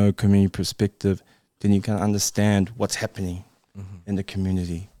you know community perspective, then you can understand what's happening in the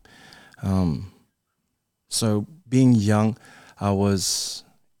community. So being young, I was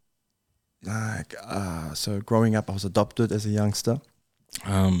like, so growing up, I was adopted as a youngster.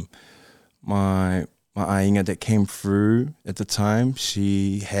 My ainga that came through at the time,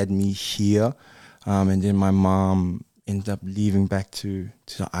 she had me here, and then my mom ended up leaving back to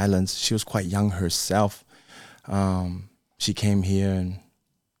the islands. She was quite young herself. She came here, and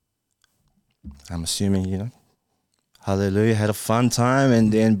I'm assuming, hallelujah, had a fun time,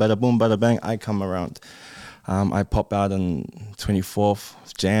 and then bada boom, bada bang, I come around. I pop out on 24th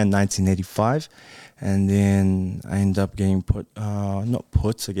of Jan 1985, and then I end up getting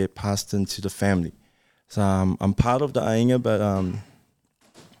I get passed into the family. So I'm part of the Ainga, but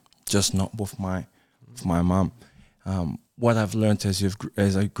just not with my mom. What I've learned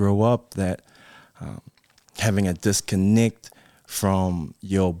as I grow up, that having a disconnect from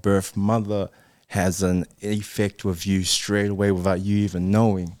your birth mother has an effect with you straight away without you even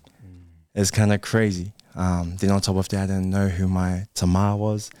knowing. It's kind of crazy. Then on top of that, I didn't know who my tama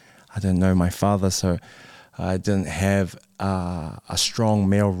was. I didn't know my father, so I didn't have a strong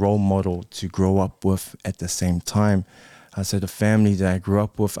male role model to grow up with at the same time. So the family that I grew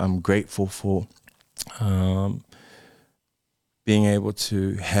up with, I'm grateful for being able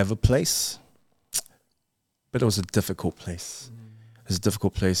to have a place, but it was a difficult place. It was a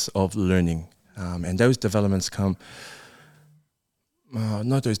difficult place of learning, and those developments come.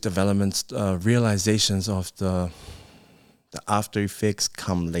 Not those developments, realizations of the after effects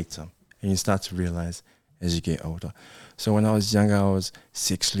come later, and you start to realize as you get older. So when I was younger, I was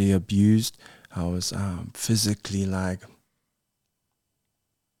sexually abused. I was physically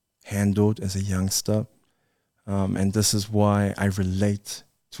handled as a youngster, and this is why I relate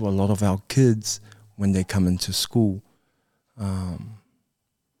to a lot of our kids when they come into school.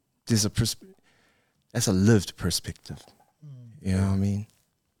 That's a lived perspective. You know what I mean?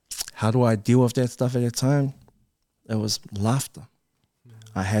 How do I deal with that stuff at the time? It was laughter.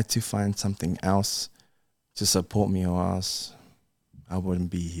 I had to find something else to support me, or else I wouldn't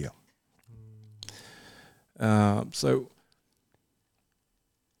be here. So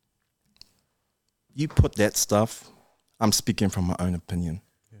you put that stuff, I'm speaking from my own opinion,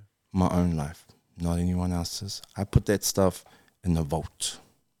 my own life, not anyone else's. I put that stuff in the vault.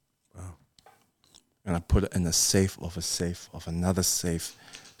 And I put it in a safe of another safe,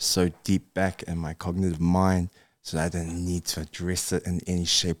 so deep back in my cognitive mind, so that I didn't need to address it in any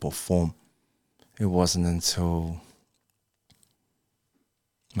shape or form. It wasn't until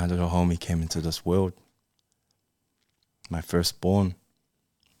my little homie came into this world, my firstborn,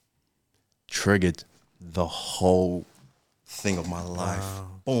 triggered the whole thing of my life.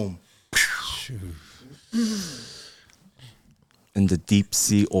 Boom. in the deep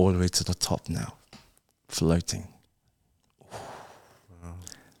sea all the way to the top now, floating.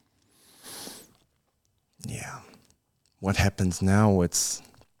 Yeah. What happens now, it's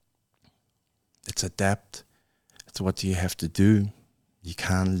adapt. It's what do you have to do. You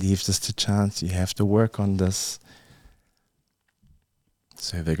can't leave this to chance. You have to work on this.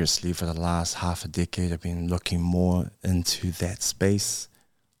 So vigorously for the last half a decade, I've been looking more into that space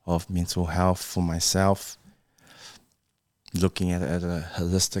of mental health for myself, looking at it at a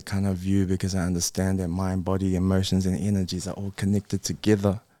holistic kind of view, because I understand that mind, body, emotions, and energies are all connected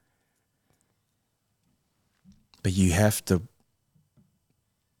together. But you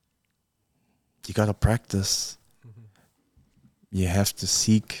gotta practice. You have to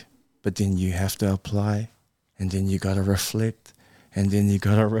seek, but then you have to apply, and then you gotta reflect, and then you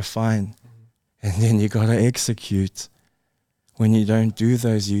gotta refine, and then you gotta execute. When you don't do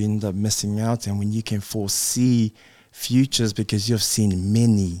those, you end up missing out. And when you can foresee futures, because you've seen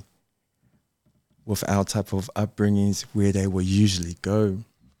many with our type of upbringings where they will usually go.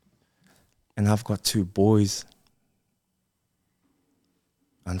 And I've got 2 boys.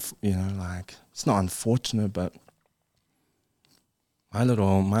 It's not unfortunate, but my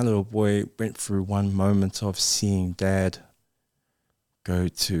little boy went through one moment of seeing dad go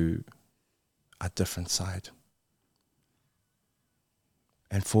to a different side.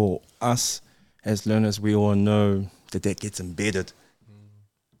 And for us as learners, we all know that gets embedded.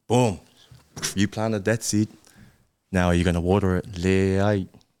 Boom. You planted that seed. Now you're going to water it.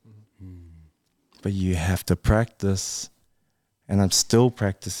 But you have to practice. And I'm still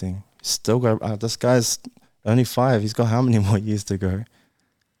practicing. Still got this guy's only 5. He's got how many more years to go?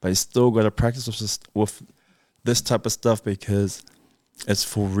 But he's still got to practice with this type of stuff, because it's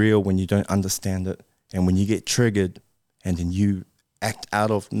for real when you don't understand it. And when you get triggered and then you act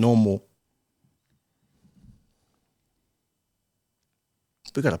out of normal,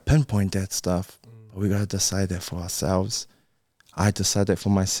 we got to pinpoint that stuff. But we got to decide that for ourselves. I decided that for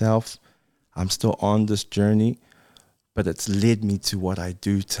myself. I'm still on this journey, but it's led me to what I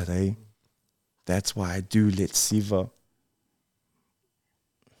do today. That's why I do let Siva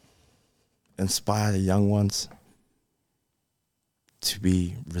inspire the young ones to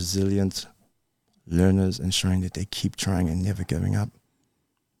be resilient learners, ensuring that they keep trying and never giving up.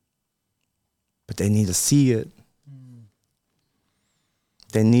 But they need to see it.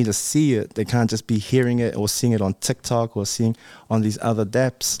 They need to see it. They can't just be hearing it or seeing it on TikTok or seeing on these other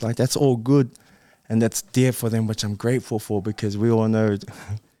dapps. Like, that's all good. And that's there for them, which I'm grateful for, because we all know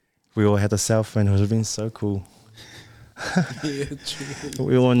we all had a cell phone. It would have been so cool. Yeah, true.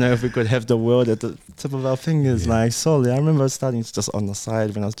 We all know if we could have the world at the tip of our fingers. Like, solely. I remember starting just on the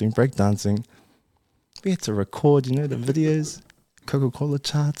side when I was doing breakdancing. We had to record, the videos. Coca-Cola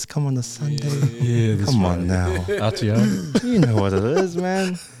charts come on a Sunday. Yeah, that's come right. on now. RTR. You know what it is,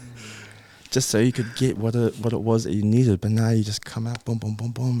 man. Just so you could get what it was that you needed. But now you just come out, boom, boom,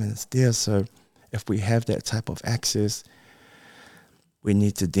 boom, boom, and it's there. So if we have that type of access, we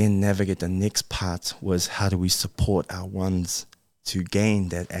need to then navigate the next part, was how do we support our ones to gain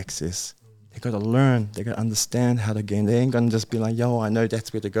that access. They got to learn. They got to understand how to gain. They ain't going to just be like, yo, I know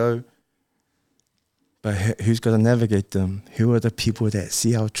that's where to go. But who's got to navigate them? Who are the people that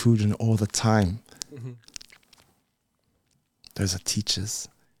see our children all the time? Mm-hmm. Those are teachers.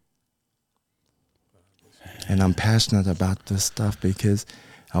 And I'm passionate about this stuff because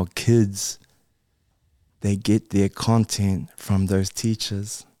our kids, they get their content from those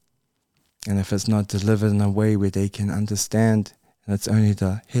teachers. And if it's not delivered in a way where they can understand, and it's only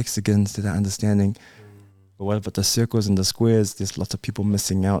the hexagons that are understanding, but what about the circles and the squares? There's lots of people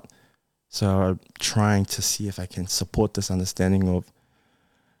missing out. So I'm trying to see if I can support this understanding of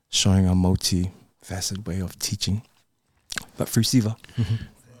showing a multi-faceted way of teaching, but through Siva.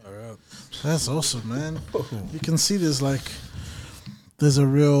 All right. That's awesome, man. You can see there's a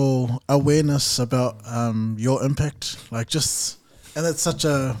real awareness about your impact, and it's such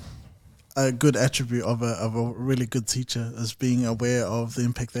a good attribute of a really good teacher, is being aware of the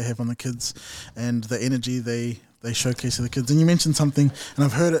impact they have on the kids and the energy they showcase to the kids. And you mentioned something, and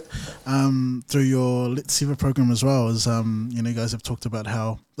I've heard it through your Let's Siva program as well, is you guys have talked about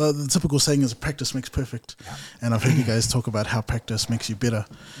how the typical saying is practice makes perfect. Yeah. And I've heard you guys talk about how practice makes you better.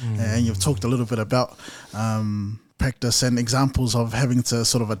 And you've talked a little bit about practice and examples of having to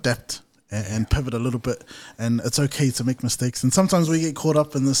sort of adapt and pivot a little bit, and it's okay to make mistakes. And sometimes we get caught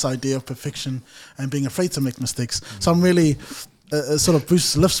up in this idea of perfection and being afraid to make mistakes. So I'm really it sort of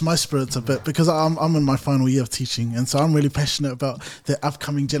lifts my spirits a bit, because I'm in my final year of teaching, and so I'm really passionate about the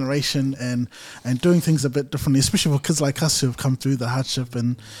upcoming generation and doing things a bit differently, especially for kids like us who have come through the hardship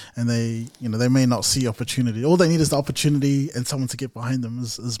and they they may not see opportunity. All they need is the opportunity and someone to get behind them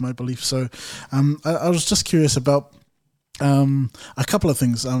is my belief. So I was just curious about a couple of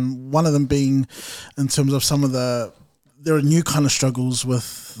things. One of them being in terms of there are new kind of struggles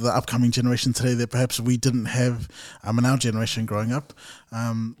with the upcoming generation today that perhaps we didn't have in our generation growing up.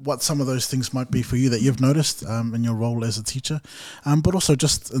 What some of those things might be for you that you've noticed in your role as a teacher, but also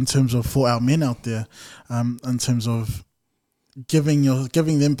just in terms of for our men out there, in terms of giving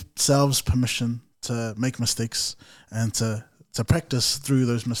themselves permission to make mistakes and to practice through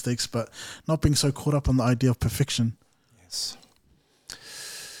those mistakes, but not being so caught up on the idea of perfection. Yes.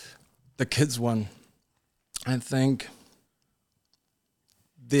 The kids one, I think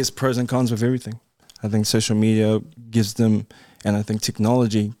there's pros and cons with everything. I think social media gives them, and I think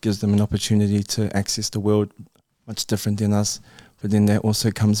technology gives them an opportunity to access the world much different than us. But then that also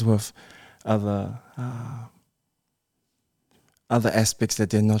comes with other aspects that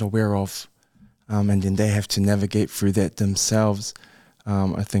they're not aware of, and then they have to navigate through that themselves.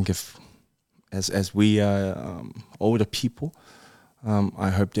 I think as we are older people, I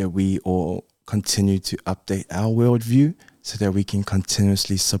hope that we all continue to update our worldview so that we can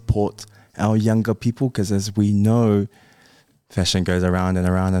continuously support our younger people, because as we know, fashion goes around and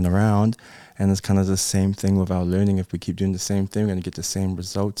around and around, and it's kind of the same thing with our learning. If we keep doing the same thing, we're going to get the same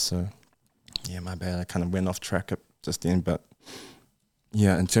results. So yeah, my bad, I kind of went off track just then. But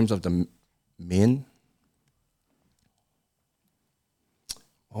yeah, in terms of the men,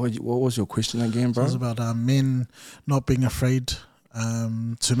 what was your question again, bro? So it was about men not being afraid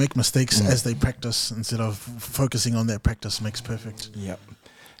to make mistakes as they practice, instead of focusing on that practice makes perfect. Yep,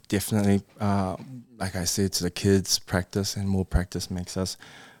 definitely. Like I said to the kids, practice and more practice makes us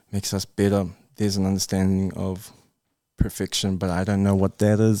better. There's an understanding of perfection, but I don't know what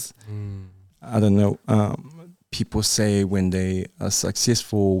that is. I don't know. People say when they are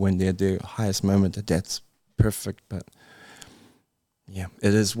successful, when they're at their highest moment, that's perfect. But yeah,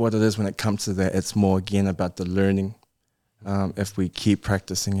 it is what it is when it comes to that. It's more again about the learning. If we keep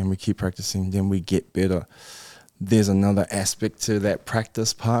practicing and we keep practicing, then we get better. There's another aspect to that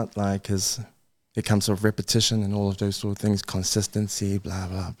practice part, like it comes with repetition and all of those sort of things, consistency, blah,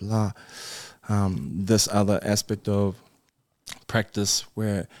 blah, blah. This other aspect of practice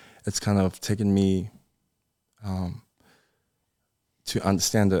where it's kind of taken me to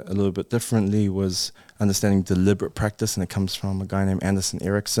understand it a little bit differently was understanding deliberate practice, and it comes from a guy named Anderson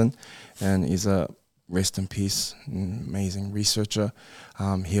Erickson, and he's a rest in peace, amazing researcher.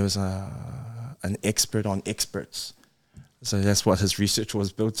 He was an expert on experts. So that's what his research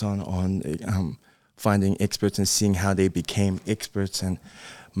was built on finding experts and seeing how they became experts. And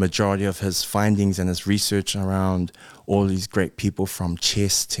majority of his findings and his research around all these great people, from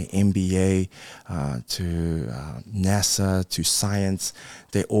chess to MBA to NASA to science,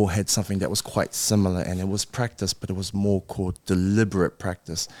 they all had something that was quite similar, and it was practice, but it was more called deliberate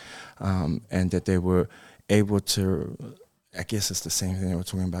practice. And that they were able to, I guess it's the same thing they were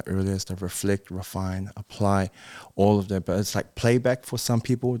talking about earlier, is to reflect, refine, apply, all of that. But it's like playback for some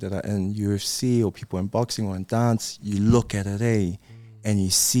people that are in UFC or people in boxing or in dance. You look at it, and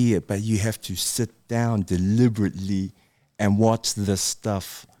you see it, but you have to sit down deliberately and watch this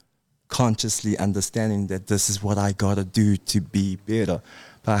stuff, consciously understanding that this is what I gotta do to be better.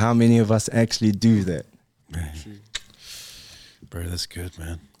 But how many of us actually do that? Bro, that's good,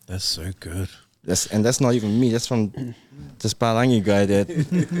 man. That's so good. That's not even me. That's from this Palangi guy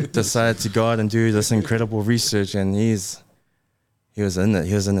that decided to go out and do this incredible research, and he was in it.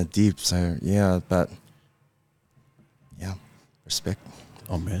 He was in it deep. So yeah, but yeah, respect.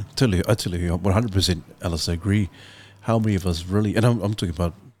 Oh man, I tell you, 100%, Alice, I agree. How many of us really, and I'm talking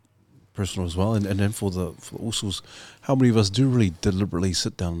about personal as well, and then for the usos, how many of us do really deliberately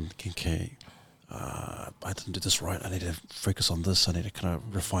sit down and think, okay, I didn't do this right, I need to focus on this, I need to kind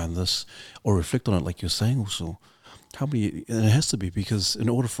of refine this, or reflect on it, like you're saying also. How many, and it has to be, because in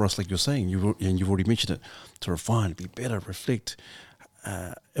order for us, like you're saying, you've already mentioned it, to refine, be better, reflect.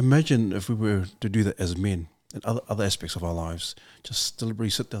 Imagine if we were to do that as men in other aspects of our lives, just deliberately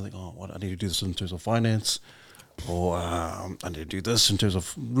sit there like, oh, what, I need to do this in terms of finance, or I need to do this in terms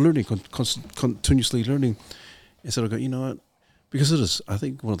of learning, continuously learning, instead of going, you know what, because it is, I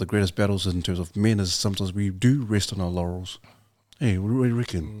think one of the greatest battles in terms of men is sometimes we do rest on our laurels. Hey, what do you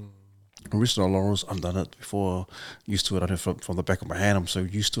reckon? I rest on our laurels, I've done it before, used to it, I know from the back of my hand, I'm so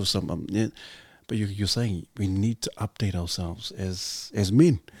used to something. Yeah. But you're saying we need to update ourselves as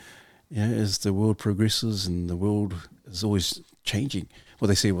men. Yeah, as the world progresses and the world is always changing. What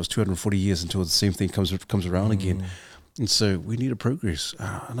they say was 240 years until the same thing comes around again. And so we need to progress.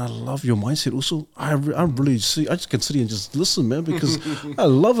 And I love your mindset also. I really see, I just can sit here and just listen, man, because I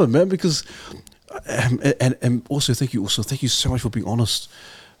love it, man, because, and also thank you so much for being honest,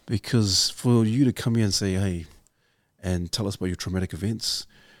 because for you to come here and say, hey, and tell us about your traumatic events.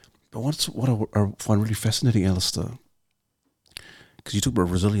 But what I find really fascinating, Allister, because you talk about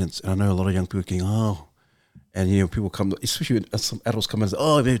resilience, and I know a lot of young people are going, oh, and you know, people come, especially when some adults come and say,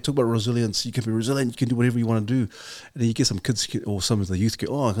 oh, they talk about resilience, you can be resilient, you can do whatever you want to do. And then you get some kids or some of the youth go,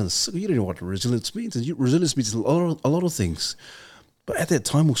 oh, you don't know what resilience means. And resilience means a lot of things. But at that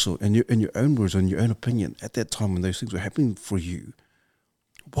time also, in your own words, in your own opinion, at that time when those things were happening for you,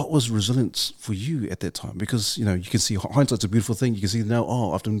 what was resilience for you at that time? Because, you know, you can see hindsight's a beautiful thing. You can see now,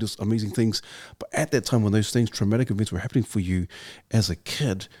 oh, I've done this amazing things. But at that time when those things, traumatic events were happening for you as a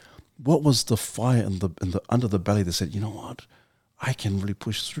kid, what was the fire in the under the belly that said, you know what, I can really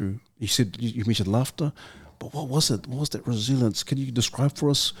push through? You said, you mentioned laughter, but what was it? What was that resilience? Can you describe for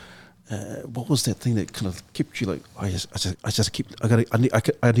us? What was that thing that kind of kept you like, I need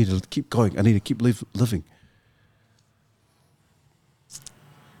to keep going. I need to keep living.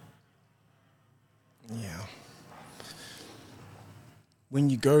 Yeah. When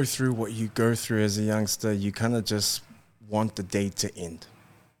you go through what you go through as a youngster, you kind of just want the day to end.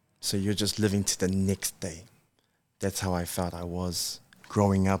 So you're just living to the next day. That's how I felt I was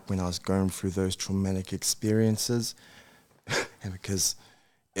growing up when I was going through those traumatic experiences. And because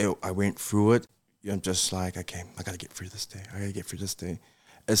I went through it, I'm just like, okay, I got to get through this day. I got to get through this day.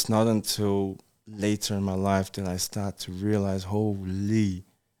 It's not until later in my life that I start to realize, holy,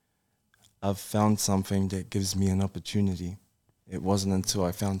 I've found something that gives me an opportunity. It wasn't until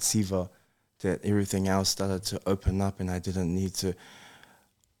I found Siva that everything else started to open up, and I didn't need to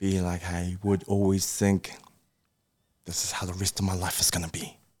be like I would always think, this is how the rest of my life is going to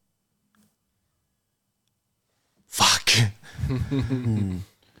be. Fuck.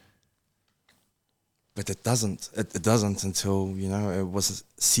 But it doesn't. It doesn't until, you know, it was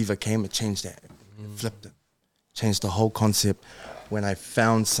Siva came, it changed that. It flipped it. Changed the whole concept. When I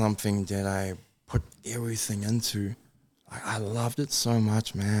found something that I put everything into, I loved it so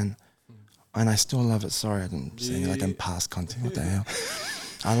much, man. And I still love it. Sorry, I didn't say like in past content. What the hell?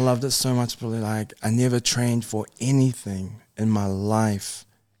 I loved it so much, but like I never trained for anything in my life.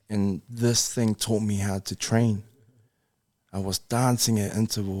 And this thing taught me how to train. I was dancing at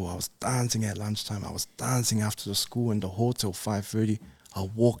interval. I was dancing at lunchtime. I was dancing after the school in the hall till 5:30. I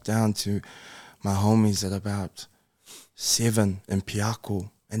walked down to my homies at about 7 in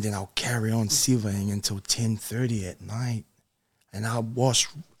Piako, and then I'll carry on silvering until 10:30 at night. And I'll watch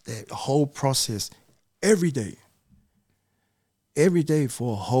that whole process every day. Every day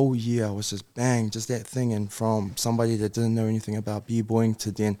for a whole year, I was just bang, just that thing. And from somebody that didn't know anything about b-boying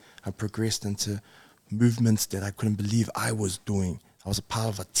to then I progressed into movements that I couldn't believe I was doing. I was a part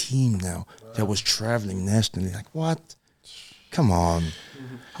of a team now that was traveling nationally. Like, what? Come on.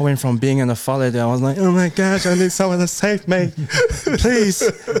 I went from being in a follow there, I was like, oh my gosh, I need someone to save me. Please,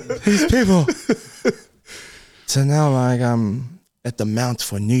 these people. So now, like, I'm at the Mount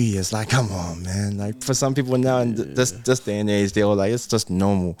for New Year's. Like, come on, man. Like, for some people now in this day and age, they're all like, it's just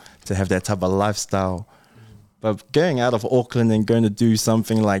normal to have that type of lifestyle. But going out of Auckland and going to do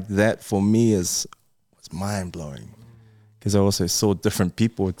something like that for me was mind-blowing. Because I also saw different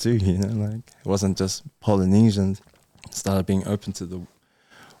people too, you know, like it wasn't just Polynesians. Started being open to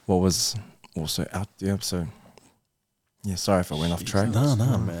what was also out there. So yeah, sorry if I went off track. No,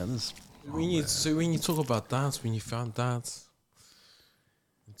 man. When you talk about dance, when you found dance,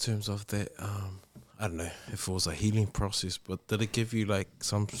 in terms of that, I don't know if it was a healing process, but did it give you like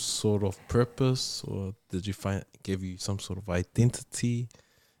some sort of purpose, or did you give you some sort of identity?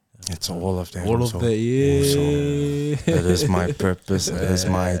 It's all of that. All of that, yeah. It is my purpose. It is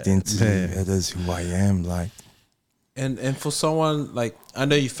my identity. It is who I am. Like. And for someone like, I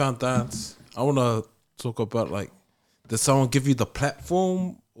know you found dance. I want to talk about like, did someone give you the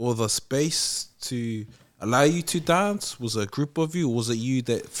platform or the space to allow you to dance? Was it a group of you, or was it you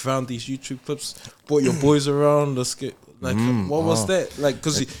that found these YouTube clips, brought your boys around? Like, what was that like?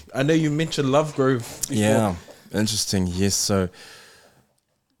 Because I know you mentioned Love Grove before. Yeah, interesting. Yes, so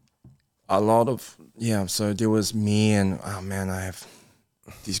a lot of So there was me and I have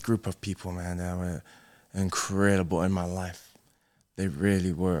this group of people, man, that were incredible in my life. They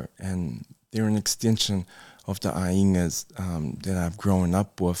really were, and they're an extension of the Aingas that I've grown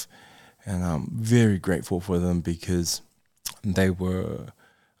up with, and I'm very grateful for them because they were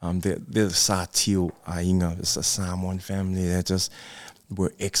they're the Satil Ainga. It's a Samoan family that just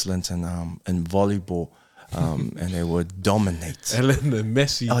were excellent in volleyball. and they would dominate. Ellen and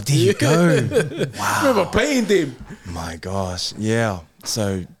Messi. Oh, there you go. Wow. Remember playing them. My gosh, yeah.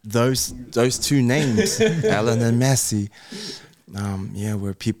 So those two names, Alan and Messi,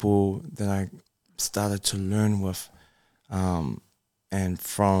 were people that I started to learn with, and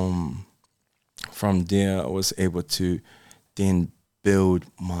from there I was able to then build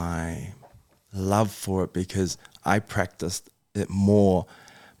my love for it because I practiced it more.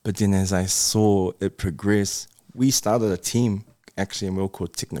 But then as I saw it progress, we started a team actually, and we were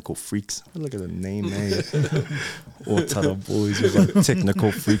called Technical Freaks. Look at the name, eh? All Tara boys was like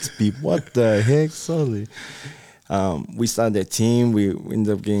Technical Freaks beep. What the heck? Sorry. We started that team. We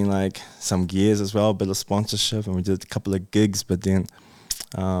ended up getting like some gears as well, a bit of sponsorship, and we did a couple of gigs. But then,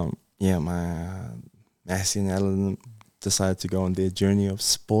 my Massey and Alan decided to go on their journey of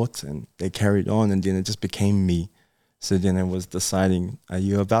sport, and they carried on, and then it just became me. So then I was deciding, are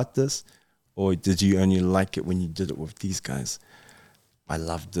you about this? Or did you only like it when you did it with these guys? I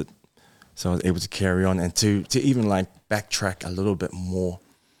loved it. So I was able to carry on and to even like backtrack a little bit more.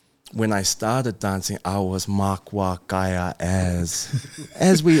 When I started dancing, I was makwa kaya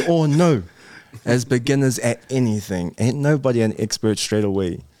as we all know, as beginners at anything. Ain't nobody an expert straight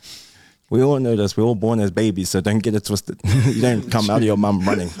away. We all know this. We're all born as babies, so don't get it twisted. You don't come out of your mum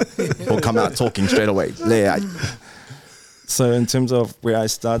running or come out talking straight away. So in terms of where I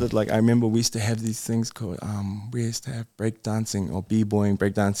started, like I remember we used to have these things called, we used to have breakdancing or b-boying,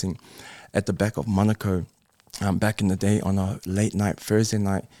 breakdancing at the back of Monaco back in the day on a late night, Thursday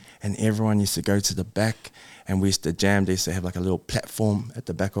night, and everyone used to go to the back and we used to jam. They used to have like a little platform at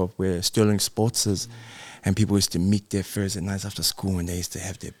the back of where Sterling Sports is, and people used to meet there Thursday nights after school and they used to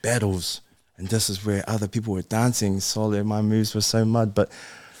have their battles. And this is where other people were dancing. Sorry, my moves were so mud, but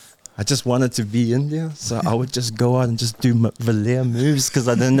I just wanted to be in there, so I would just go out and just do Valère moves because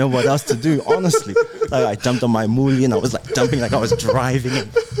I didn't know what else to do, honestly. Like I jumped on my moolie and I was like jumping like I was driving.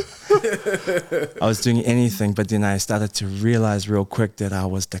 I was doing anything, but then I started to realize real quick that I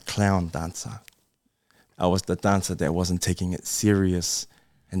was the clown dancer. I was the dancer that wasn't taking it serious.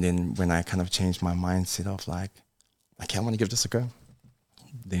 And then when I kind of changed my mindset of like, okay, I want to give this a go.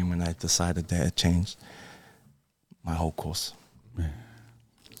 Then when I decided that, it changed my whole course.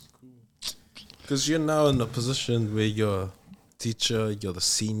 Because you're now in a position where you're a teacher, you're the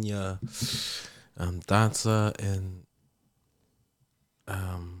senior dancer, and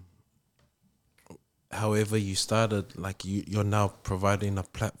however you started, like you're now providing a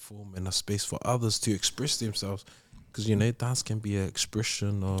platform and a space for others to express themselves. Because dance can be an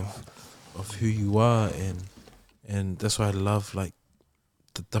expression of who you are, and that's why I love like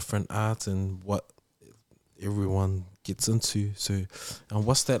the different arts and what everyone gets into. So, and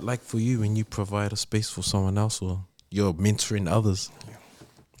what's that like for you when you provide a space for someone else or you're mentoring others? Yeah.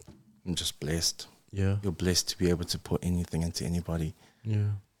 I'm just blessed. Yeah, you're blessed to be able to put anything into anybody. Yeah,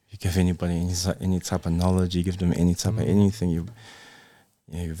 you give anybody any type of knowledge, you give them any type of anything.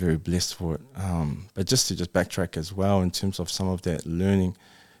 You're very blessed for it. But just to backtrack as well in terms of some of that learning,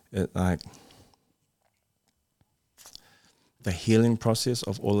 like the healing process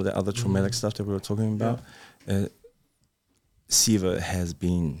of all of the other traumatic stuff that we were talking about. Siva has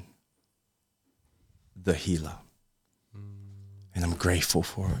been the healer, and I'm grateful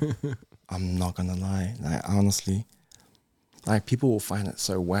for it. I'm not gonna lie. Like honestly, like people will find it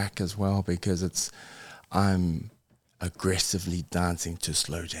so whack as well because I'm aggressively dancing to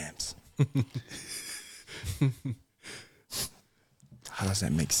slow jams. How does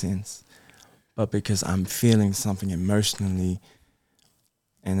that make sense? But because I'm feeling something emotionally,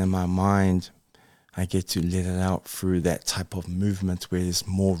 and in my mind, I get to let it out through that type of movement where there's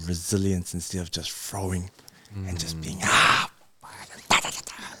more resilience instead of just throwing and just being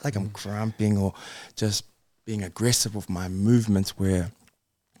like I'm cramping or just being aggressive with my movements where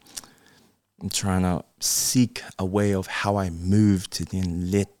I'm trying to seek a way of how I move to then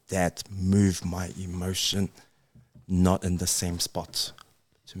let that move my emotion not in the same spot,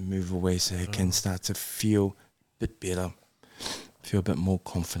 to move away so I can start to feel a bit better, feel a bit more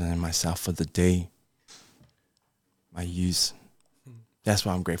confident in myself for the day. That's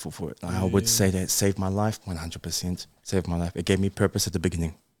why I'm grateful for it. I would say that it saved my life, 100% saved my life. It gave me purpose at the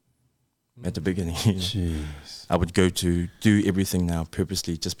beginning. At the beginning, Jeez. I would go to do everything now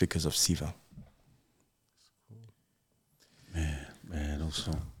purposely just because of Siva. Man,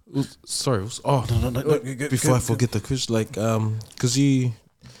 also. Sorry. No, Before I forget the question, like, because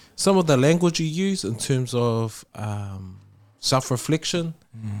some of the language you use in terms of self-reflection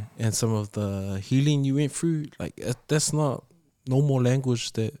and some of the healing you went through, like that's not normal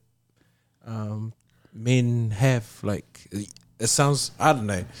language that men have. Like, it sounds, I don't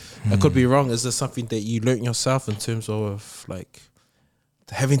know, I could be wrong. Is there something that you learned yourself in terms of like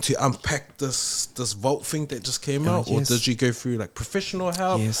having to unpack this vault thing that just came out, or yes. did you go through like professional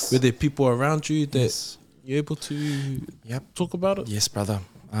help? Yes. Were there people around you that Yes. you're able to talk about it? Yes, brother.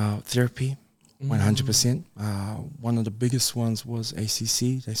 Therapy, 100%. One of the biggest ones was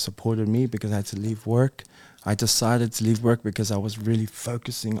ACC. They supported me because I had to leave work. I decided to leave work because I was really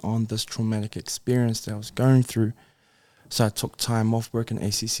focusing on this traumatic experience that I was going through. So I took time off work, and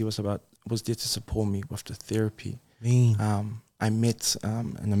ACC was there to support me with the therapy. I met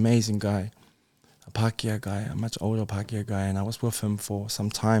an amazing guy, a Pākehā guy, a much older Pākehā guy, and I was with him for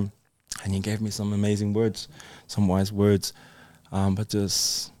some time, and he gave me some amazing words, some wise words, but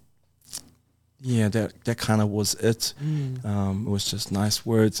just, that kind of was it. It was just nice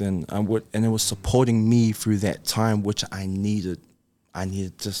words, and it was supporting me through that time, which I needed. I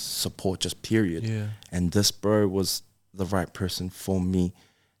needed just support, just period. Yeah. And this bro was the right person for me.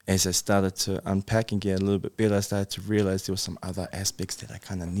 As I started to unpack and get a little bit better, I started to realize there were some other aspects that I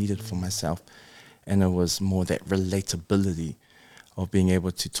kind of needed for myself. And it was more that relatability of being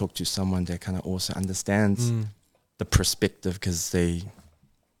able to talk to someone that kind of also understands the perspective, because they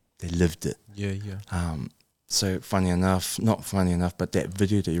lived it. So not funny enough, but that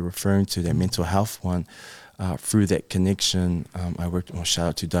video that you're referring to, that mental health one, through that connection, I worked on, shout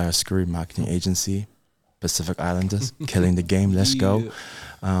out to Dioscuri Marketing Agency, Pacific Islanders, killing the game, let's go.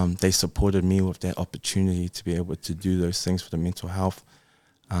 They supported me with that opportunity to be able to do those things for the mental health.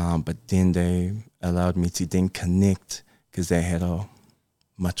 But then they allowed me to then connect, because they had a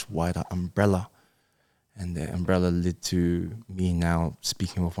much wider umbrella. And the umbrella led to me now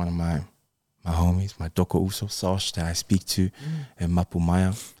speaking with one of my homies, my Doko Uso, Sosh, that I speak to in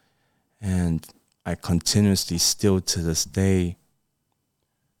Mapumaya. And I continuously still to this day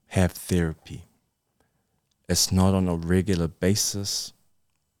have therapy. It's not on a regular basis.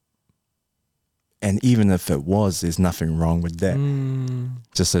 And even if it was, there's nothing wrong with that.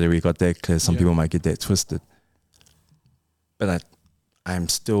 Just so that we got that clear. Some people might get that twisted. But I'm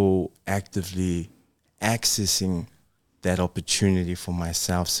still actively accessing that opportunity for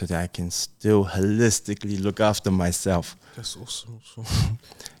myself, so that I can still holistically look after myself. That's awesome.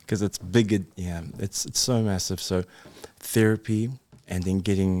 Because it's bigger, it's so massive. So therapy, and then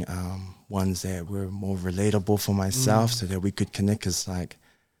getting ones that were more relatable for myself, so that we could connect. Because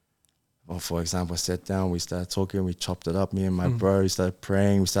for example, I sat down, we started talking, we chopped it up, me and my bro, we started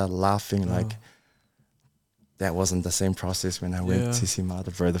praying, we started laughing. Like, that wasn't the same process when I went to see my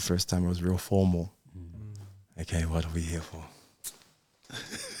other bro the first time. It was real formal. Okay, what are we here for?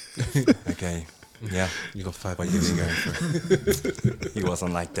 Okay, you got 5 years ago. He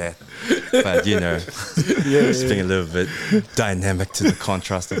wasn't like that, but it's being a little bit dynamic to the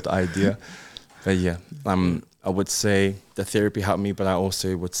contrast of the idea. But I would say the therapy helped me, but I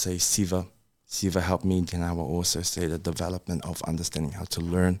also would say Siva helped me. Then I will also say the development of understanding how to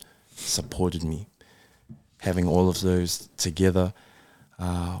learn supported me. Having all of those together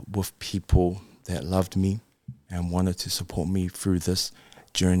with people that loved me and wanted to support me through this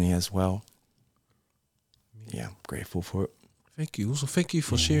journey as well. Yeah, grateful for it. Thank you. Also, thank you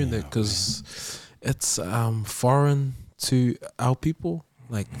for sharing that, because it's foreign to our people,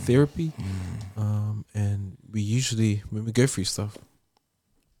 like therapy. And we usually, when we go through stuff,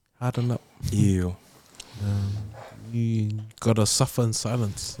 harden up. You gotta suffer in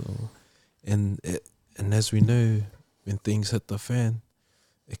silence. So, and as we know, when things hit the fan,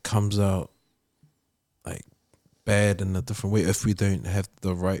 it comes out like bad in a different way if we don't have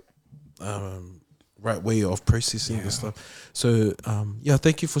the right way of processing the stuff. So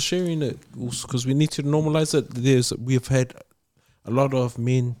thank you for sharing it, because we need to normalize it. We've had a lot of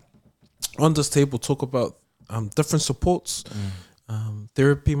men on this table talk about different supports.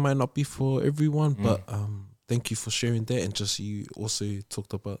 Therapy might not be for everyone, but thank you for sharing that. And just, you also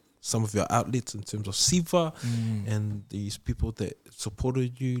talked about some of your outlets in terms of Siva and these people that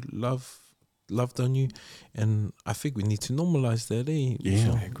supported you, loved on you. And I think we need to normalize that,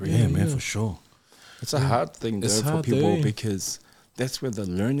 Yeah, I agree. Man, for sure. It's a hard thing though for people, because that's where the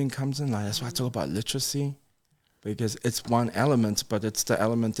learning comes in. Like, that's why I talk about literacy, because it's one element, but it's the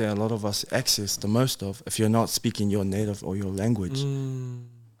element that a lot of us access the most of if you're not speaking your native or your language.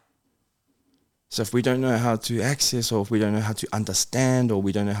 So if we don't know how to access, or if we don't know how to understand, or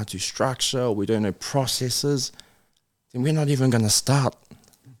we don't know how to structure, or we don't know processes, then we're not even going to start.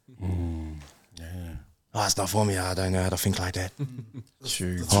 Oh, it's not for me. I don't know how to think like that.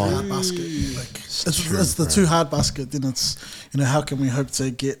 True. The too hard basket. It's the too hard basket. Then it's, how can we hope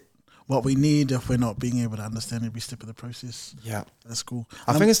to get what we need if we're not being able to understand every step of the process? Yeah. That's cool.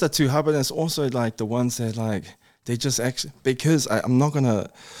 I think it's the too hard, but it's also like the ones that like They just actually, because I'm not going to,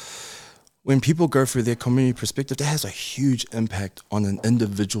 when people go through their community perspective, that has a huge impact on an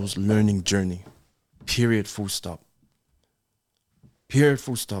individual's learning journey. Period, full stop. Period,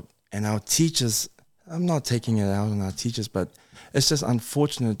 full stop. And our teachers, I'm not taking it out on our teachers, but it's just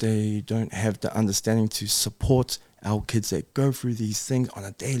unfortunate they don't have the understanding to support our kids that go through these things on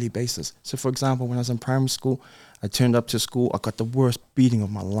a daily basis. So for example, when I was in primary school, I turned up to school, I got the worst beating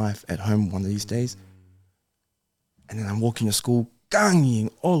of my life at home one of these days. And then I'm walking to school, gangying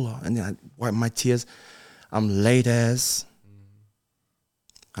Allah, and then I wipe my tears. I'm late as,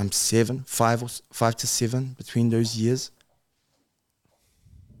 I'm 5 to 7 between those years.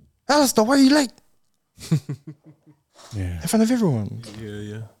 Allister, why are you late? Yeah. In front of everyone.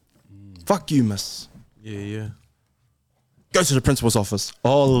 Yeah. Fuck you, miss. Yeah. Go to the principal's office.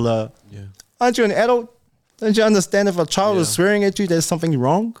 Oh, Yeah. aren't you an adult? Don't you understand if a child is Yeah. swearing at you, there's something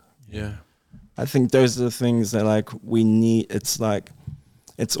wrong? Yeah. I think those are the things that like we need. It's like,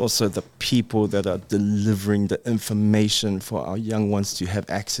 it's also the people that are delivering the information for our young ones to have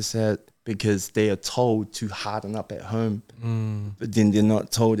access at, because they are told to harden up at home, but then they're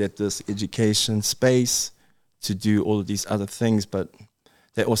not told at this education space to do all of these other things. But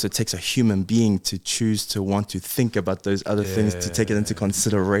that also takes a human being to choose to want to think about those other things, to take it into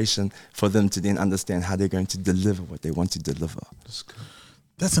consideration for them to then understand how they're going to deliver what they want to deliver.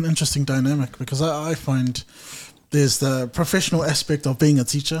 That's an interesting dynamic, because I find there's the professional aspect of being a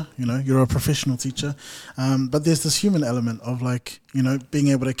teacher, you know, you're a professional teacher, but there's this human element of like, you know, being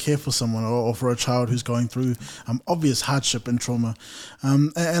able to care for someone or for a child who's going through obvious hardship and trauma.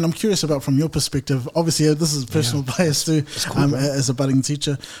 And I'm curious about, from your perspective, obviously this is personal bias too, cool, as a budding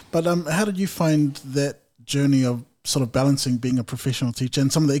teacher, but how did you find that journey of sort of balancing being a professional teacher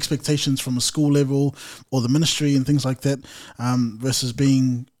and some of the expectations from a school level or the ministry and things like that, versus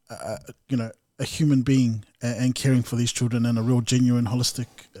being, you know, a human being and caring for these children in a real genuine, holistic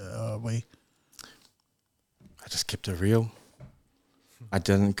way? I just kept it real. I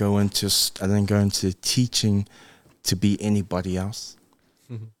didn't go into teaching to be anybody else.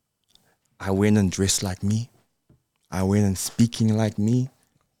 I went and dressed like me. I went and speaking like me,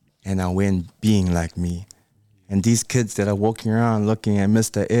 and I went being like me. And these kids that are walking around looking at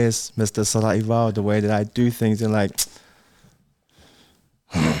Mr. S, Mr. Salaivao, the way that I do things, they're like,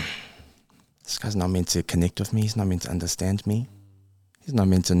 this guy's not meant to connect with me. He's not meant to understand me. He's not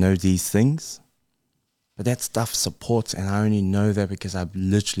meant to know these things. But that stuff supports, and I only know that because I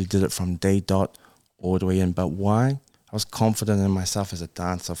literally did it from day dot all the way in. But why? I was confident in myself as a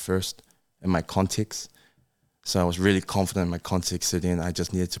dancer first, in my context. So I was really confident in my context, so then I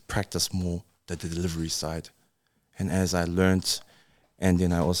just needed to practice more the delivery side. And as I learned, and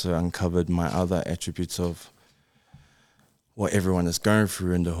then I also uncovered my other attributes of what everyone is going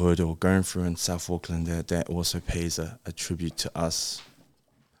through in the hood or going through in South Auckland, that also pays a tribute to us.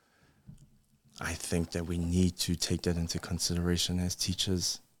 I think that we need to take that into consideration as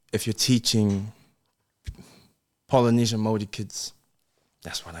teachers. If you're teaching Polynesian Māori kids,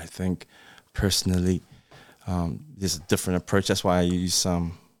 that's what I think personally. There's a different approach. That's why I use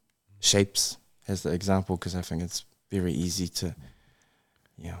shapes as the example, because I think it's very easy to,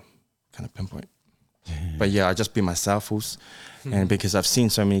 kind of pinpoint. But yeah, I just be myself, and because I've seen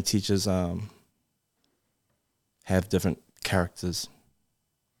so many teachers have different characters.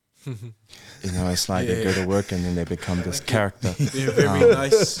 You know, it's like they go to work and then they become this character. They're very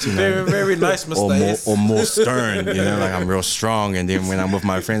nice. Very nice, Mr. S. Or more stern, you know, like I'm real strong. And then when I'm with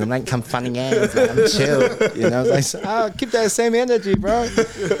my friends, I'm like, I'm funny ass, like, I'm chill. You know, it's like, keep that same energy, bro.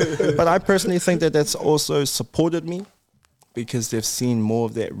 But I personally think that that's also supported me, because they've seen more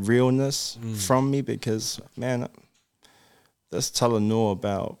of that realness from me. Because, man, let's tell a no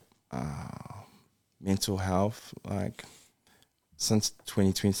about mental health, like, since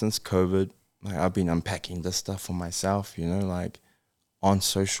 2020, since COVID, like I've been unpacking this stuff for myself, you know, like on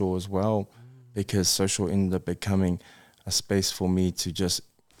social as well, because social ended up becoming a space for me to just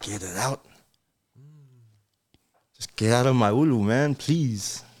get it out. Just get out of my ulu, man,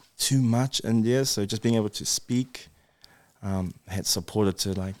 please. Too much in there. So just being able to speak had supported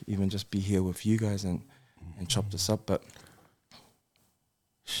to like even just be here with you guys and chop this up. But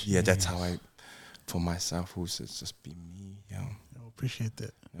yeah, that's how I, for myself, it's just be me, Appreciate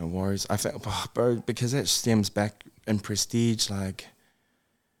that. No worries. I think, bro, because that stems back in Prestige, like,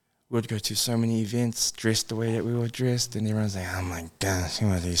 we'd go to so many events dressed the way that we were dressed, and everyone's like, oh my gosh, who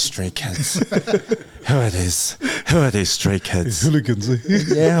are these stray kids? Who are these stray kids?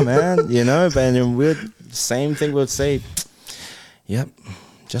 Hooligans. Yeah, man, you know, but then same thing we'd say, yep,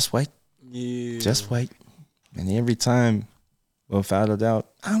 just wait. Yeah. Just wait. And every time, without a doubt,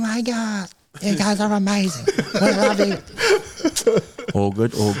 oh my God, You guys are amazing. We love you. All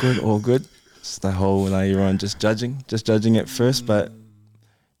good, all good, all good. It's the whole, like, everyone just judging at first, but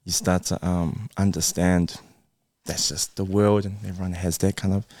you start to understand that's just the world, and everyone has that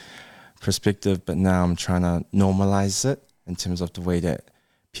kind of perspective. But now I'm trying to normalize it in terms of the way that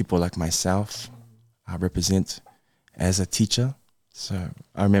people like myself represent as a teacher. So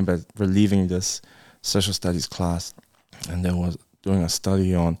I remember relieving this social studies class, and they was doing a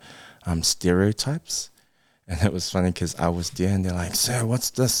study on stereotypes. And it was funny because I was there and they're like, "Sir, what's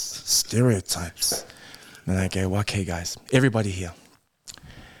this? Stereotypes." And I go, "Well, okay, guys, everybody here.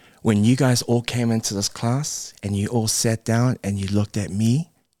 When you guys all came into this class and you all sat down and you looked at me,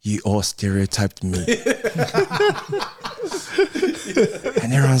 you all stereotyped me."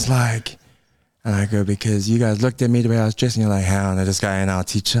 And everyone's like, and I go, "Because you guys looked at me the way I was dressed and you're like, hell no, this guy ain't our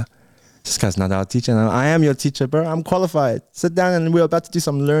teacher. This guy's not our teacher." And I am your teacher, bro. I'm qualified. Sit down and we're about to do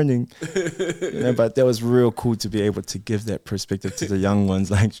some learning. But that was real cool to be able to give that perspective to the young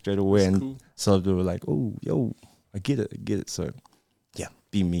ones, like, straight away. And cool. So they were like, "Oh, yo, I get it. So yeah,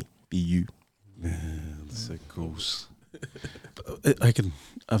 be me, be you." Man, that's so cool.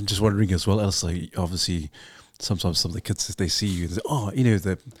 I'm just wondering as well, Allister, obviously sometimes some of the kids, they see you, they say, "Oh,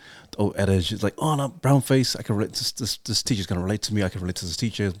 the old adage is like, oh no, brown face, I can relate, this teacher's going to relate to me, I can relate to this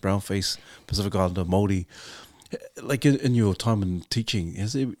teacher, brown face, Pacific Islander, Māori." Like in your time in teaching,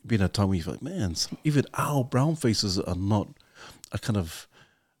 has there been a time where you feel like, man, even our brown faces are not a kind of,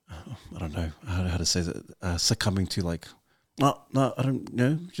 I don't know how to say that, succumbing to like, no, I don't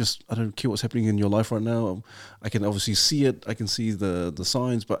know, just I don't care what's happening in your life right now. I can obviously see it, I can see the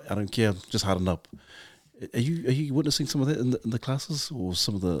signs, but I don't care, just harden up. Are you witnessing some of that in the classes, or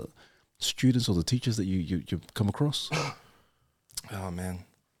some of the students or the teachers that you come across? Oh man,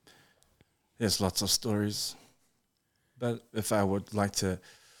 there's lots of stories. But if I would like to,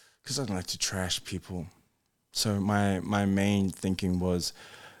 because I don't like to trash people, so my main thinking was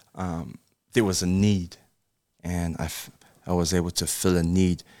there was a need, and I was able to fill a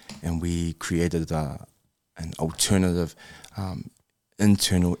need, and we created an alternative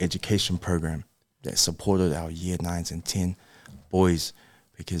internal education program that supported our year 9s and 10 boys,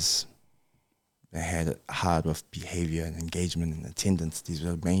 because they had it hard with behavior and engagement and attendance. These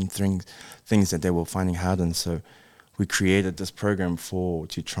were the main things that they were finding hard. And so we created this program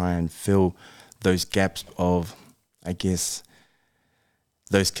to try and fill those gaps of, I guess,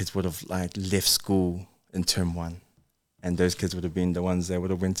 those kids would have like left school in term 1. And those kids would have been the ones that would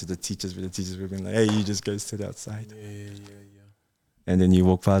have went to the teachers, where the teachers would have been like, "Hey, you just go sit outside." Yeah. And then you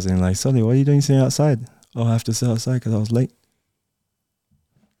walk past and like, "Sonny, what are you doing sitting outside?" "Oh, I have to sit outside because I was late."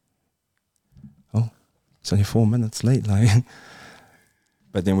 "Oh, it's only 4 minutes late." Like,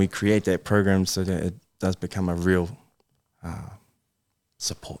 but then we create that program so that it does become a real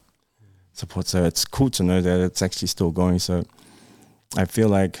support. So it's cool to know that it's actually still going. So I feel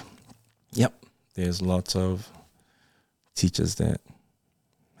like, yep, there's lots of teachers that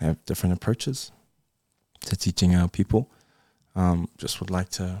have different approaches to teaching our people. Just would like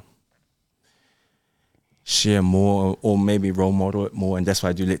to share more, or maybe role model it more, and that's why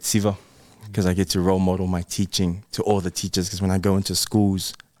I do Let Siva, because I get to role model my teaching to all the teachers. Because when I go into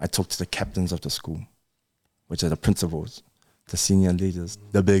schools, I talk to the captains of the school, which are the principals, the senior leaders,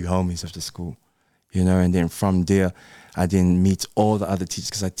 the big homies of the school, and then from there, I then meet all the other teachers,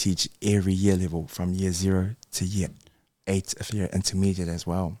 because I teach every year level from year 0 to year 8 if you're intermediate as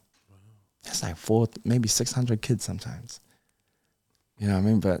well. That's like 400, maybe 600 kids sometimes. You know what I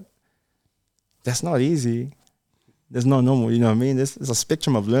mean? But that's not easy. There's no normal, you know what I mean? There's a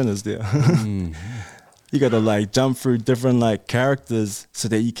spectrum of learners there. You got to like jump through different like characters so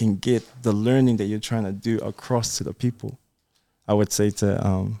that you can get the learning that you're trying to do across to the people. I would say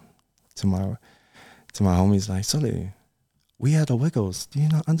to my homies like, "Sully, we are the Wiggles. Do you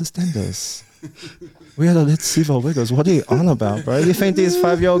not understand this? We are the Let's Siva Wiggles. What are you on about, bro? You think these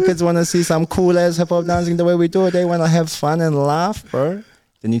 5-year-old kids want to see some cool ass hip hop dancing the way we do it? They want to have fun and laugh, bro."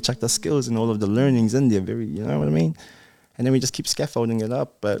 Then you chuck the skills and all of the learnings in there, you know what I mean? And then we just keep scaffolding it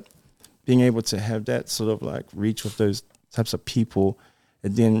up. But being able to have that sort of like reach with those types of people,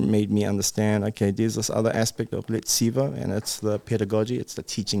 it then made me understand, okay, there's this other aspect of Let's Siva, and it's the pedagogy, it's the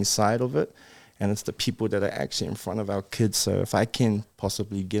teaching side of it, and it's the people that are actually in front of our kids. So if I can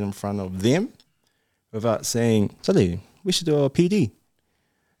possibly get in front of them without saying, "Sorry, we should do a PD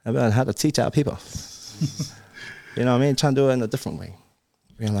about how to teach our people." You know what I mean? Trying to do it in a different way.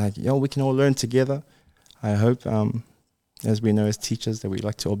 We're like, we can all learn together. I hope, as we know as teachers, that we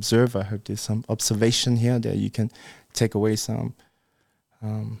like to observe. I hope there's some observation here that you can take away some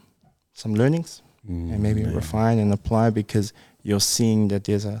learnings and maybe refine and apply, because you're seeing that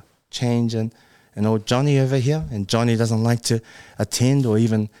there's a change in old Johnny over here, and Johnny doesn't like to attend or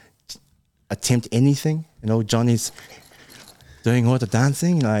even attempt anything, and old Johnny's doing all the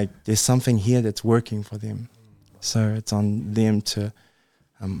dancing. Like, there's something here that's working for them. So it's on them to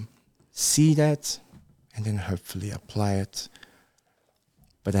see that and then hopefully apply it.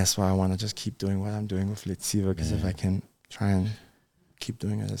 But that's why I want to just keep doing what I'm doing with Let's Siva, because if I can try and keep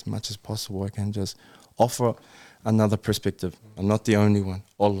doing it as much as possible, I can just offer another perspective. I'm not the only one.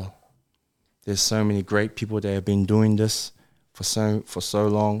 Allah. There's so many great people that have been doing this for so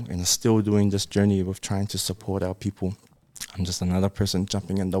long and are still doing this journey of trying to support our people. I'm just another person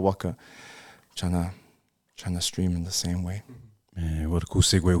jumping in the waka, trying to stream in the same way. Yeah, what a cool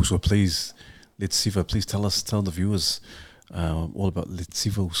segue. Also, please, Let's Siva, please tell the viewers all about Let's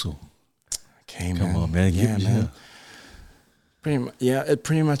Siva also. Okay, Come on, man. Yeah, man. It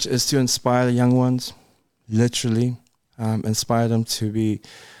pretty much is to inspire the young ones, literally, inspire them to be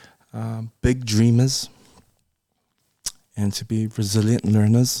big dreamers and to be resilient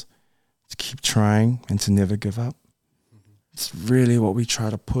learners, to keep trying and to never give up. It's really what we try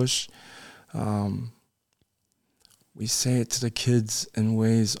to push. We say it to the kids in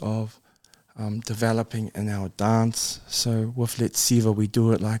ways of developing in our dance. So with Let's Siva, we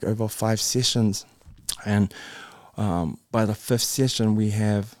do it like over 5 sessions. And by the 5th session, we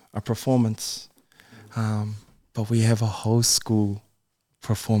have a performance. But we have a whole school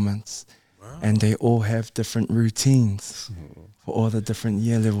performance. Wow. And they all have different routines for all the different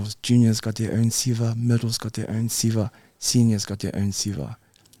year levels. Juniors got their own Siva, middles got their own Siva, seniors got their own Siva.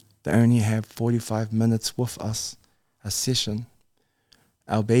 They only have 45 minutes with us, a session.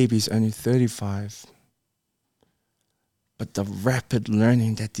 Our baby's only 35. But the rapid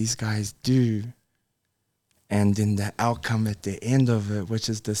learning that these guys do, and then the outcome at the end of it, which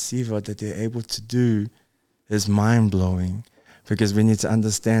is the Siva that they're able to do, is mind-blowing. Because we need to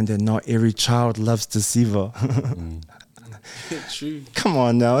understand that not every child loves the Siva. True. Come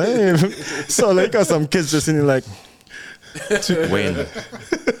on now. Eh? So like got some kids just sitting like,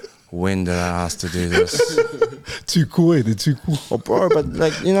 when did I ask to do this? Too cool, they're too cool. Oh, bro, but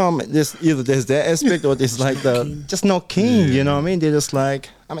like, you know, there's either there's that aspect or there's like the just not keen, you know what I mean? They're just like,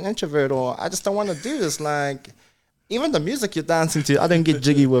 I'm an introvert, or I just don't want to do this. Like, even the music you're dancing to, I don't get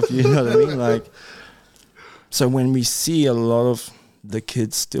jiggy with, you know what I mean? Like, so when we see a lot of the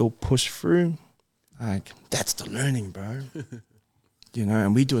kids still push through, like, that's the learning, bro. You know,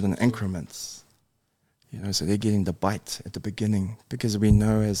 and we do it in increments. You know, so they're getting the bite at the beginning, because we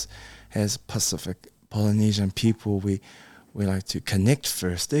know as Pacific Polynesian people, we like to connect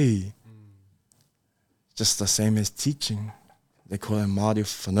first, eh? Just the same as teaching. They call it Māori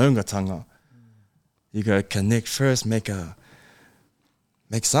whanaungatanga. You gotta connect first, make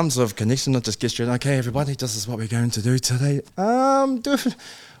some sort of connection, not just get straight, okay, everybody, this is what we're going to do today. Dude,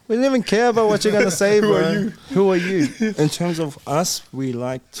 we don't even care about what you're gonna say, bro. Who are you? In terms of us, we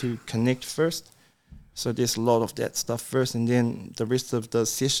like to connect first. So there's a lot of that stuff first, and then the rest of the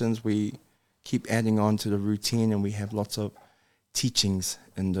sessions we keep adding on to the routine, and we have lots of teachings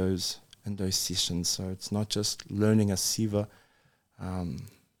in those sessions. So it's not just learning a Siva.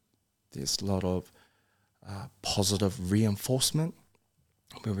 There's a lot of positive reinforcement,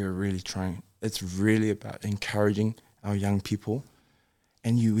 where we're really trying. It's really about encouraging our young people,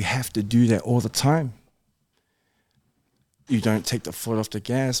 and you have to do that all the time. You don't take the foot off the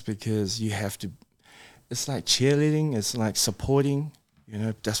gas, because you have to. It's like cheerleading, it's like supporting, you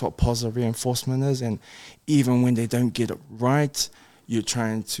know, that's what positive reinforcement is. And even when they don't get it right, you're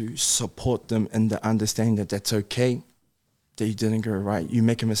trying to support them in the understanding that that's okay, that you didn't get it right. You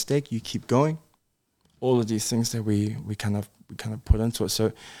make a mistake, you keep going. All of these things that we kind of put into it.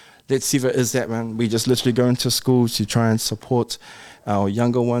 So Let's Siva is that, man. We just literally go into schools to try and support our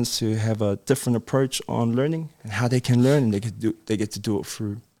younger ones to have a different approach on learning and how they can learn, and they get to do it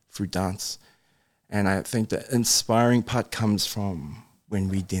through dance. And I think the inspiring part comes from when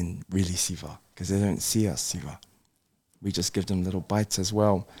we then really Siva, because they don't see us Siva. We just give them little bites as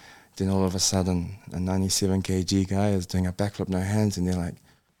well. Then all of a sudden, a 97 kg guy is doing a backflip, no hands, and they're like,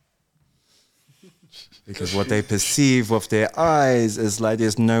 because what they perceive with their eyes is like,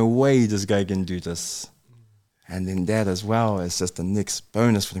 there's no way this guy can do this. And then that as well is just the next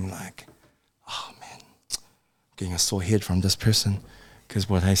bonus for them, like, oh man, I'm getting a sore head from this person, because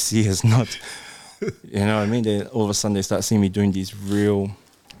what I see is not... You know what I mean? They, all of a sudden they start seeing me doing these real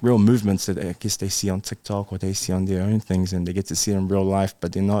movements that I guess they see on TikTok or they see on their own things, and they get to see it in real life.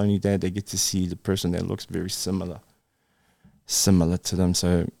 But then not only that, they get to see the person that looks very similar to them.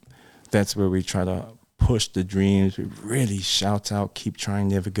 So that's where we try to push the dreams. We really shout out, keep trying,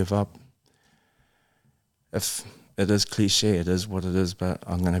 never give up. If it is cliche, it is what it is, but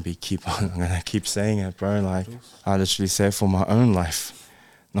I'm gonna keep saying it, bro. Like I literally say it for my own life,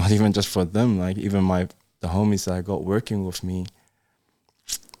 not even just for them. Like even the homies that I got working with me,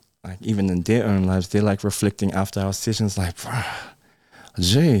 like even in their own lives, they're like reflecting after our sessions, like, bro,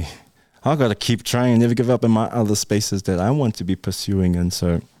 gee, I gotta keep trying and never give up in my other spaces that I want to be pursuing. And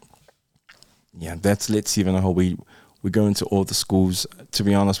so, yeah, that's Let's See how we go into all the schools. To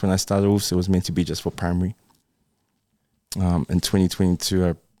be honest, when I started off, it was meant to be just for primary. In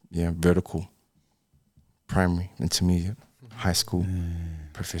 2022, vertical, primary, intermediate, high school,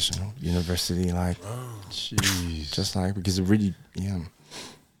 professional, university, like, just like, because it really,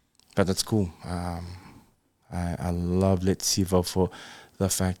 but that's cool. I love Let's See for the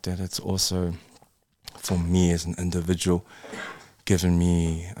fact that it's also, for me as an individual, given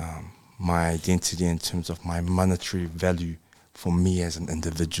me my identity in terms of my monetary value for me as an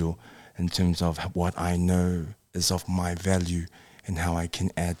individual, in terms of what I know is of my value and how I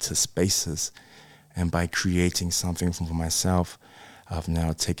can add to spaces. And by creating something for myself, I've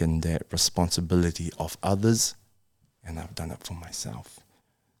now taken that responsibility of others and I've done it for myself.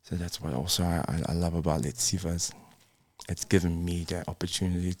 So that's what also I love about Let's See. It's given me that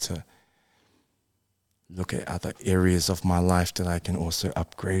opportunity to look at other areas of my life that I can also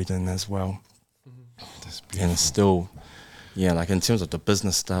upgrade in as well. That's beautiful. And still, like in terms of the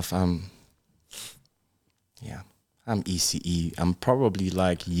business stuff, I'm ECE. I'm probably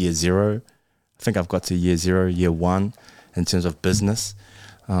like year 0. I think I've got to year 0, year 1 in terms of business.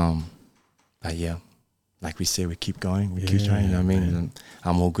 But yeah, like we say, we keep going, we keep trying, you know what I mean? And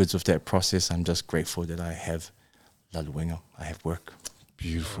I'm all good with that process. I'm just grateful that I have Laluenga, I have work.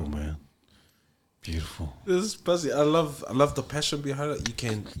 Beautiful, man. Beautiful. This is buzzy. I love the passion behind it. You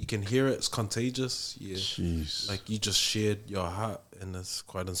can hear it. It's contagious. Yeah. Jeez. Like you just shared your heart, and it's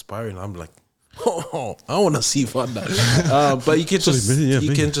quite inspiring. I'm like, oh, I want to see fun. But you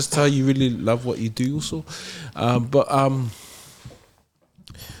can just tell you really love what you do also.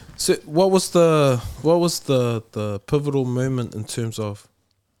 So what was the pivotal moment in terms of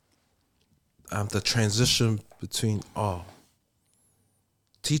the transition between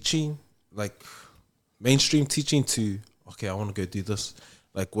teaching, like mainstream teaching, to okay, I want to go do this?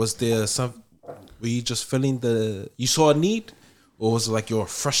 Like, was there were you just feeling you saw a need, or was it like you're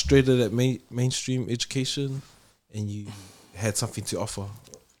frustrated at mainstream education and you had something to offer?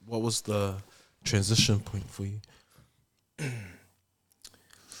 What was the transition point for you?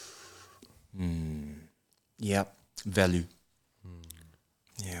 Yeah, value.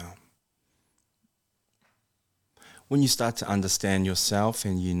 Yeah. When you start to understand yourself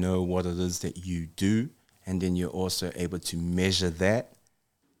and you know what it is that you do, and then you're also able to measure that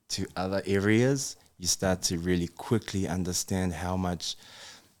to other areas, you start to really quickly understand how much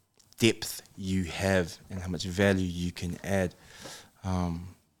depth you have and how much value you can add.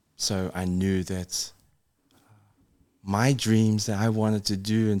 So I knew that my dreams that I wanted to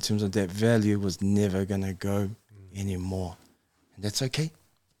do in terms of that value was never going to go anymore. And that's okay.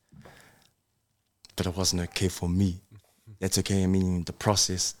 But it wasn't okay for me. That's okay, I mean, the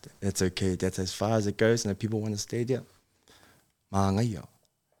process, that's okay. That's as far as it goes, and if people want to stay there, I'm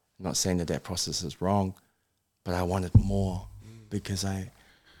not saying that process is wrong, but I wanted more because I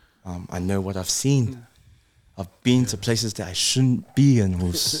know what I've seen. I've been to places that I shouldn't be in.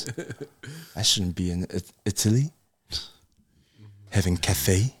 I shouldn't be in Italy, having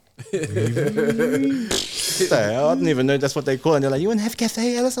cafe. I didn't even know that's what they call it. And they're like, you want to have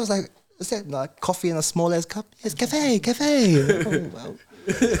cafe, Alice? I was like, is that like coffee in a small ass cup? Yes, cafe. Oh, wow.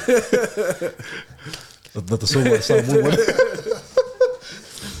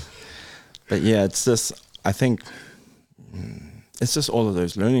 But yeah, it's just, I think, it's just all of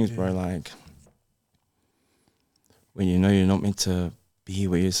those learnings, bro. Like, when you know you're not meant to be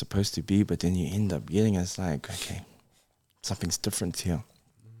where you're supposed to be, but then you end up getting, it's like, okay, something's different here.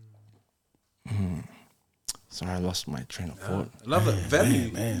 Sorry, I lost my train of thought. I love it.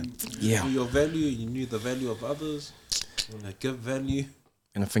 Value. Man. You knew your value. You knew the value of others. You want to give value.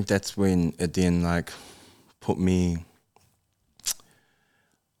 And I think that's when it then like put me.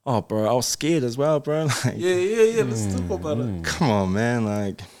 Oh, bro, I was scared as well, bro. Like, yeah. Let's talk about it. come on, man.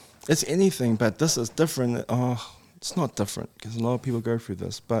 Like, it's anything, but this is different. Oh, it's not different because a lot of people go through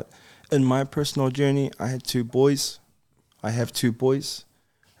this. But in my personal journey, I had 2 boys. I have 2 boys.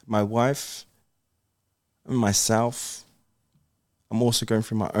 My wife. Myself. I'm also going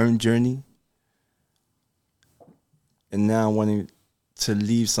through my own journey, and now I'm wanting to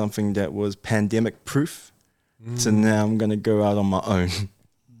leave something that was pandemic proof to now I'm gonna go out on my own.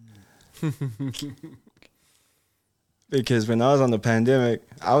 Because when I was on the pandemic,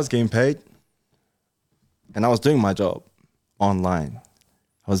 I was getting paid. And I was doing my job online.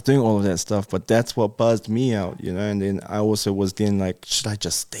 I was doing all of that stuff, but that's what buzzed me out, you know. And then I also was then like, should I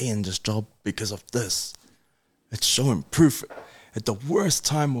just stay in this job because of this? It's showing proof at the worst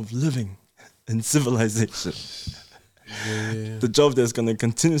time of living in civilization. Yeah. The job that's going to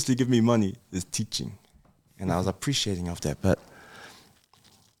continuously give me money is teaching. And I was appreciating of that, but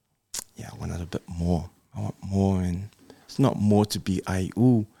yeah, I wanted a bit more. I want more, and it's not more to be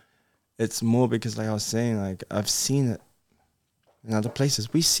ooh. It's more because, like I was saying, like I've seen it in other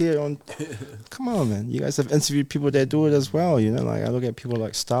places. We see it on. Come on, man! You guys have interviewed people that do it as well. You know, like I look at people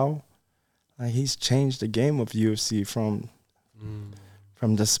like Style. Like he's changed the game of UFC from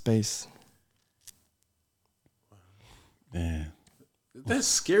this space. Yeah. That's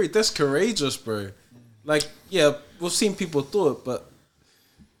scary. That's courageous, bro. Like, yeah, we've seen people do it, but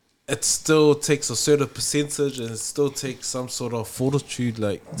it still takes a certain percentage, and it still takes some sort of fortitude,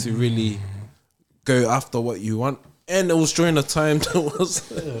 like, to really go after what you want. And it was during a time that was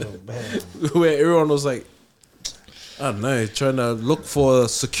where everyone was like, I don't know, trying to look for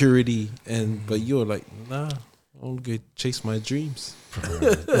security, but you were like, nah, I'll go chase my dreams.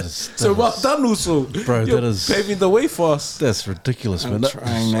 Bro, So well done, also. Bro, You're that is paving the way for us. that's ridiculous, man. I'm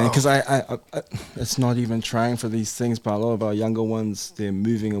trying, man, because I it's not even trying for these things, but a lot of our younger ones, they're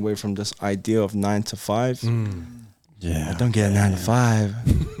moving away from this idea of 9 to 5. Yeah. I don't get a 9 to 5.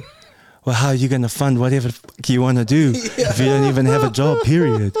 Well, how are you going to fund whatever the fuck you want to do if you don't even have a job,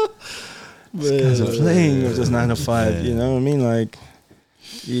 period? These guys are playing with this 9 to 5, you know what I mean? Like,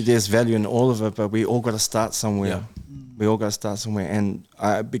 there's value in all of it, but we all got to start somewhere. Yeah. We all got to start somewhere. And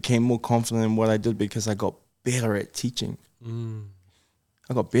I became more confident in what I did because I got better at teaching.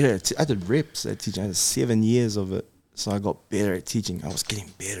 I got better at I did reps at teaching. I did 7 years of it. So I got better at teaching. I was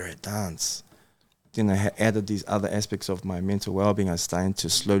getting better at dance. Then I added these other aspects of my mental well-being. I was starting to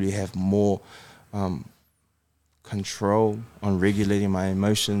slowly have more control on regulating my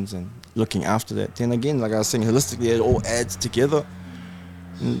emotions and looking after that. Then again, like I was saying, holistically, it all adds together.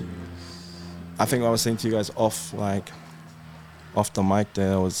 I think what I was saying to you guys off the mic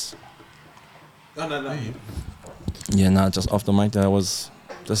there was... No. Yeah, just off the mic there was...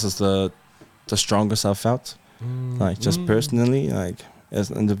 This is the strongest I've felt. Like, just personally, like, as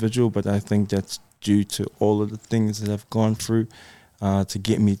an individual, but I think that's due to all of the things that I've gone through to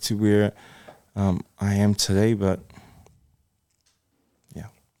get me to where I am today, but yeah.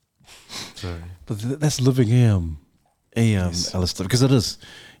 But that's living Allister, because it is.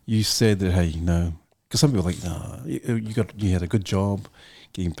 You said that, hey, you know, because some people are like, no, you had a good job,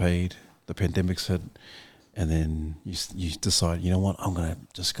 getting paid, the pandemic's hit, and then you decide, you know what, I'm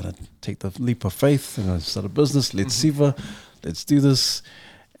just gonna take the leap of faith, I'm gonna start a business, let's see, let's do this,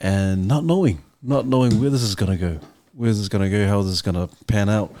 and not knowing where this is gonna go, how this is gonna pan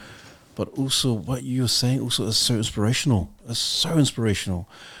out. But also what you're saying also is so inspirational. It's so inspirational.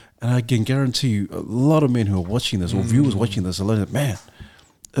 And I can guarantee you a lot of men who are watching this or viewers watching this are like, man,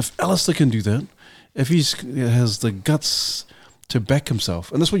 if Allister can do that, if he has the guts to back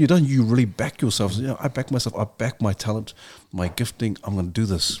himself, and that's what you've done, you really back yourself. You know, I back myself, I back my talent, my gifting, I'm going to do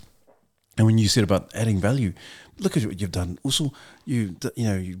this. And when you said about adding value, look at what you've done. Also, you've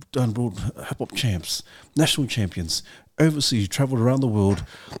done world hip-hop champs, national champions, overseas, you traveled around the world,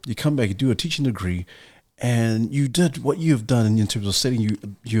 you come back, you do a teaching degree, and you did what you have done in terms of setting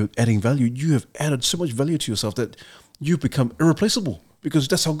you're adding value. You have added so much value to yourself that you've become irreplaceable because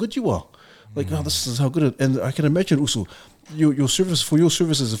that's how good you are. Like, oh, this is how good it, and I can imagine also your services for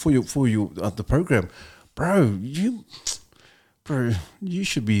the program, bro. You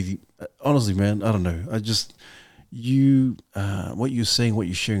should be, honestly, man. I don't know. What you're saying, what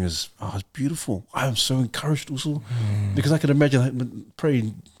you're sharing is it's beautiful. I am so encouraged also because I can imagine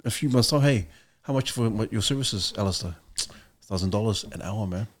praying a few months time. Hey, how much for your services, Allister? $1,000 an hour,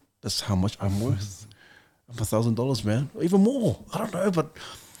 man. That's how much I'm worth. I'm $1,000, man. Even more. I don't know, but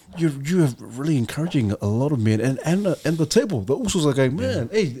you are really encouraging a lot of men and the table. The Usos are going, man.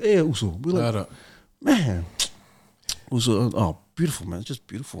 Hey, Uso. We're like, man. Uso, beautiful, man. It's just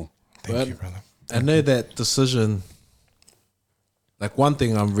beautiful. Thank you, brother. I know that decision. Like, one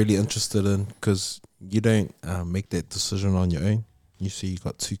thing I'm really interested in, because you don't make that decision on your own. You see, you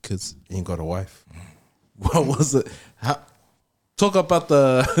got 2 kids and you got a wife. What was it? Talk about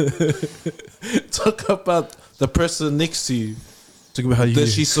the person next to you. Talk about how you Did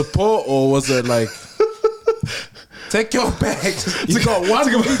she support, or was it like, take your bags? You got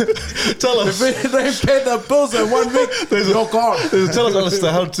 1 week. Tell us. If it ain't paid the bills in 1 week, you're gone. Tell us, Allister,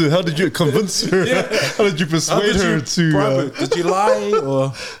 how did you convince her? How did you persuade her to? Did you lie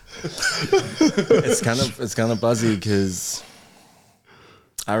or? It's kind of buzzy because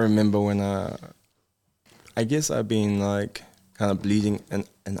I remember when I guess I've been like kind of bleeding an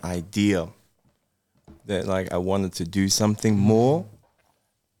idea that like I wanted to do something more.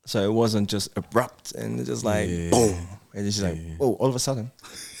 So it wasn't just abrupt and it's just like boom. And it's just like, oh, all of a sudden.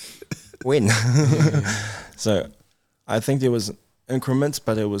 When? So I think there was increments,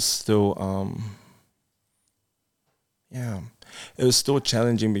 but it was still it was still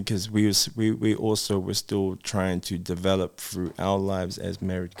challenging because we also were still trying to develop through our lives as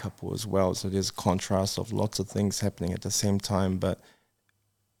married couple as well. So there's a contrast of lots of things happening at the same time. But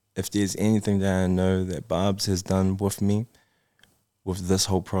if there's anything that I know that Barb's has done with me, with this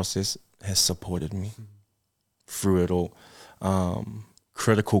whole process, has supported me through it all.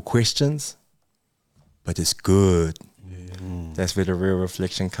 Critical questions, but it's good. That's where the real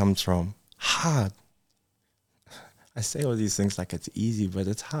reflection comes from. Hard. I say all these things like it's easy, but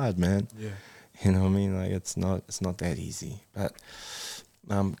it's hard, man. Yeah. You know what I mean? Like it's not that easy. But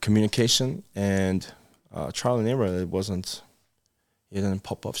communication and trial and error, it didn't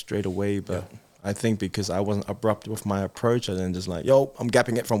pop up straight away. But I think because I wasn't abrupt with my approach, I didn't just like, yo, I'm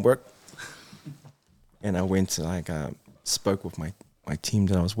gapping it from work. And I went to like spoke with my team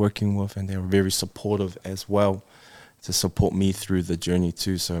that I was working with, and they were very supportive as well to support me through the journey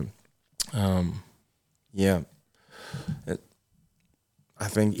too. So, I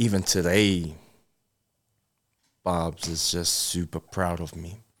think even today, Barb's is just super proud of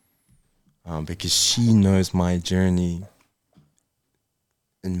me because she knows my journey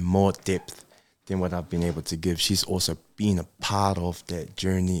in more depth than what I've been able to give. She's also been a part of that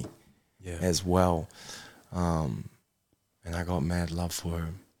journey as well. And I got mad love for her.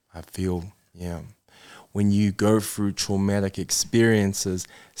 I feel, when you go through traumatic experiences,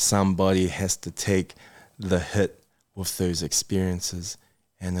 somebody has to take the hit with those experiences,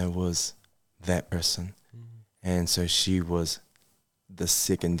 and it was that person. And so she was the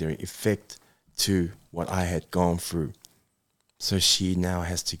secondary effect to what I had gone through. So she now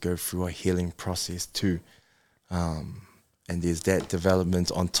has to go through a healing process too. And there's that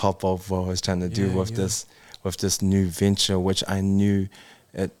development on top of what I was trying to do with this new venture, which I knew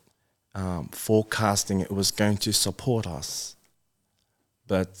it forecasting it was going to support us.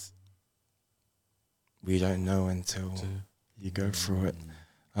 But we don't know until you go through it.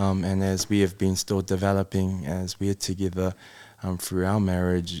 And as we have been still developing, as we are together through our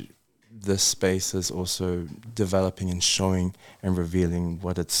marriage, this space is also developing and showing and revealing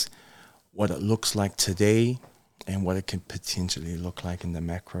what it looks like today and what it can potentially look like in the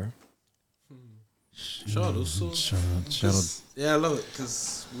macro. Shout out. Yeah, I love it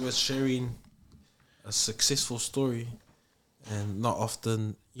because we're sharing a successful story, and not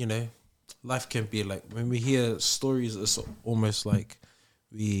often, life can be like, when we hear stories, it's almost like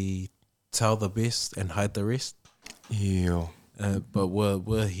we tell the best and hide the rest. Yeah. But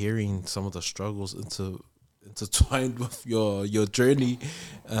we're hearing some of the struggles intertwined with your journey,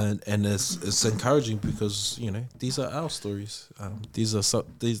 and it's encouraging because these are our stories. These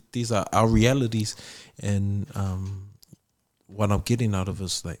are our realities, and what I'm getting out of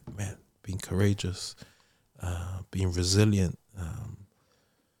is like, man, being courageous, being resilient.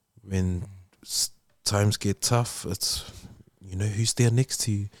 When times get tough, it's who's there next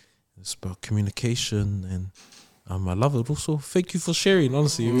to you. It's about communication, and I love it. Also, thank you for sharing.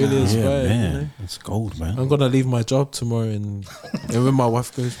 Honestly, it really is. Yeah, man, it's gold, man. I'm gonna leave my job tomorrow, and when my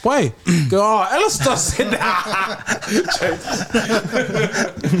wife goes, "Why?" Go, "Oh, Allister said that."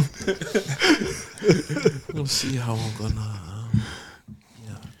 I'm gonna see how I'm gonna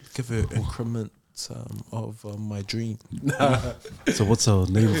give her increment of my dream. So what's the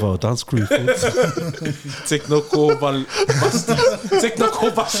name of our dance crew? Technical basties.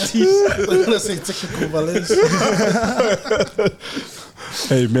 Technical basties. I'm gonna say technical balance.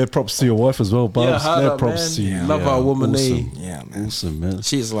 Hey, man, props to your wife as well, Barbs. Yeah, man, props to you. Love our woman, awesome. Yeah, man. Awesome, man.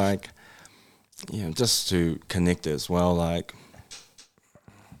 She's like, just to connect as well, like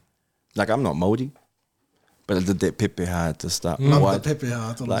I'm not moldy, but I did that pepe hard to start. Love the pepe.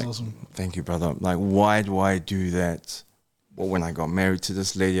 I thought it Like, was awesome. thank you, brother. Like, why do I do that? Well, when I got married to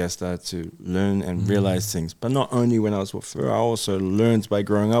this lady, I started to learn and realize things. But not only when I was with her, I also learned by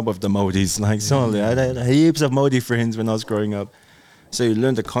growing up with the moldies. Like, I had heaps of moldy friends when I was growing up. So you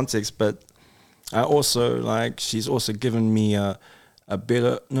learn the context, but I also, she's also given me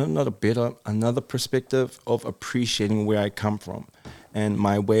another perspective of appreciating where I come from. And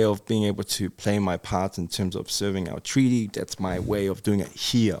my way of being able to play my part in terms of serving our treaty, that's my way of doing it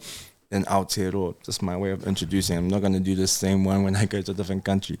here in Aotearoa. Just my way of introducing. I'm not going to do the same one when I go to a different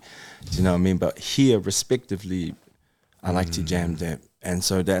country. Do you know what I mean? But here, respectively, I like to jam that. And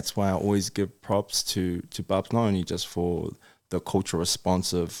so that's why I always give props to Barbs, not only just for the cultural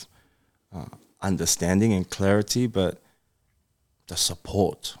responsive understanding and clarity, but the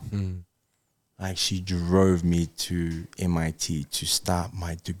support. Like, she drove me to MIT to start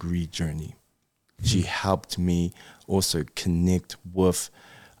my degree journey. She helped me also connect with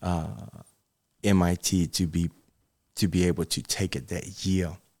MIT to be able to take it that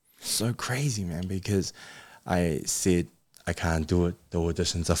year. So crazy, man, because I said, I can't do it. The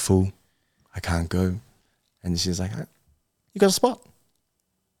auditions are full. I can't go. And she's like, you got a spot.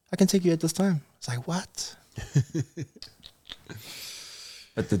 I can take you at this time. It's like, what?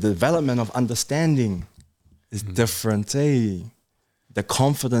 But the development of understanding is different, eh? The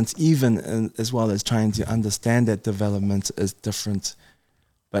confidence, even as well as trying to understand that development, is different.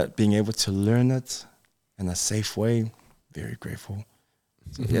 But being able to learn it in a safe way, very grateful.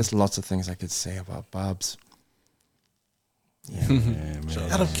 So there's lots of things I could say about Barbs. Yeah, man.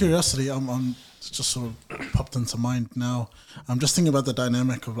 Out of curiosity, I'm just sort of popped into mind now. I'm just thinking about the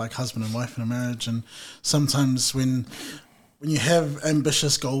dynamic of like husband and wife in a marriage, and sometimes when you have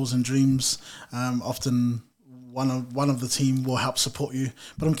ambitious goals and dreams, often one of the team will help support you.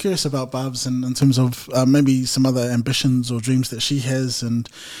 But I'm curious about Barbs in terms of maybe some other ambitions or dreams that she has, and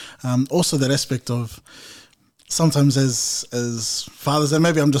also that aspect of sometimes as fathers, and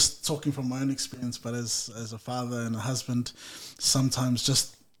maybe I'm just talking from my own experience, but as a father and a husband, sometimes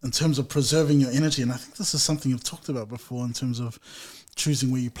just in terms of preserving your energy, and I think this is something you've talked about before in terms of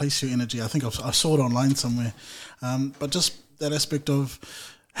choosing where you place your energy. I think I saw it online somewhere, but just that aspect of,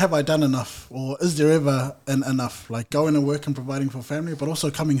 have I done enough, or is there ever enough? Like going to work and providing for family, but also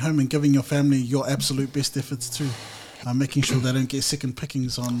coming home and giving your family your absolute best efforts too, making sure they don't get second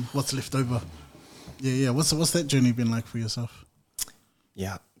pickings on what's left over. Yeah. What's that journey been like for yourself?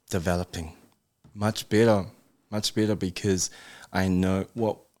 Yeah, developing much better because I know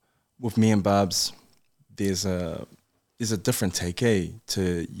with me and Barbs, there's a different take,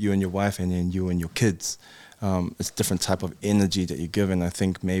 to you and your wife, and then you and your kids. It's a different type of energy that you give, and I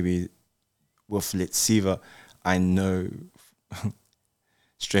think maybe with Let's Siva, I know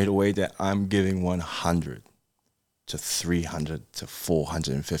straight away that I'm giving 100 to 300 to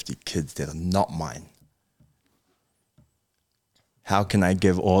 450 kids that are not mine. How can I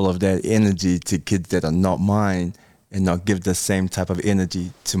give all of that energy to kids that are not mine and not give the same type of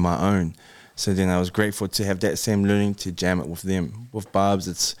energy to my own? So then I was grateful to have that same learning to jam it with them. With Barbs,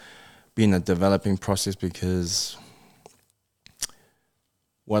 it's been a developing process because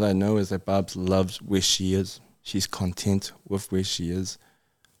what I know is that Barbs loves where she is. She's content with where she is.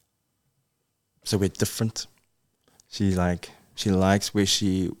 So we're different. She likes what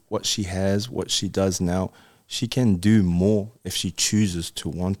she has, what she does now. She can do more if she chooses to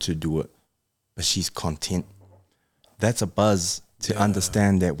want to do it, but she's content. That's a buzz to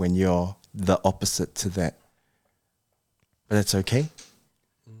understand that when you're the opposite to that. But it's okay.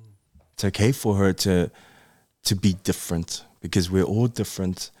 It's okay for her to be different, because we're all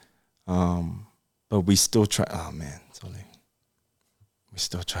different. But we still try. Oh man, sorry. We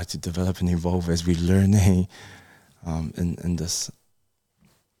still try to develop and evolve as we learn in this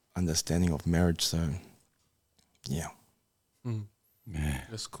understanding of marriage. So, yeah. Yeah.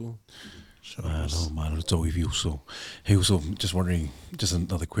 That's cool. Hello, man. It's all with you. So, hey, also, just wondering, just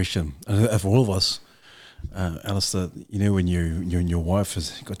another question. For all of us, Allister, you know, when you and your wife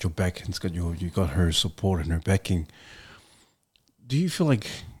has got your back and you got her support and her backing, do you feel like,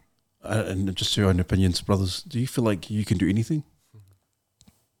 and just your own opinions, brothers, do you feel like you can do anything?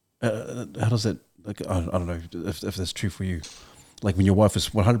 How does that, like, I don't know if that's true for you. Like when your wife is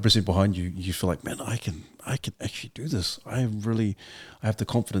 100% behind you, you feel like, man, I can actually do this. I have the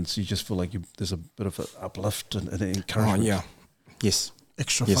confidence. You just feel like there's a bit of an uplift and encouragement. Oh, yeah. Yes.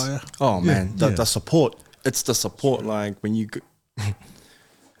 Extra fire. Oh, man. The support. It's the support. Like when you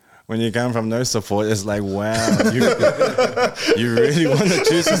come from no support, it's like, wow, you really want to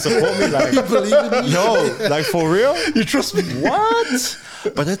choose to support me? Like, you believe in me? Yo, like for real? You trust me? What?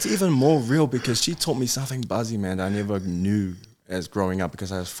 But that's even more real because she taught me something buzzy, man, that I never knew as growing up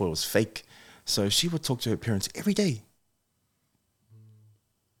because I thought it was fake. So she would talk to her parents every day.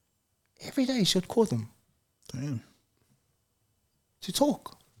 Every day she would call them. Damn. To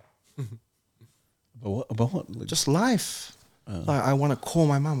talk. About what? Like, just life. Like I want to call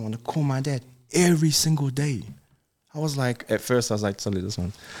my mom, I want to call my dad every single day. I was like, at first I was like, sorry, this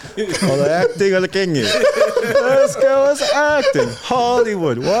one. Acting or the king. This girl is acting.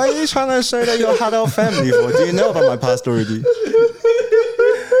 Hollywood. Why are you trying to show that you're a Haddell family for? Do you know about my past already?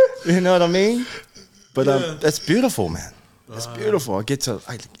 You know what I mean? But that's beautiful, man. It's beautiful. I get to,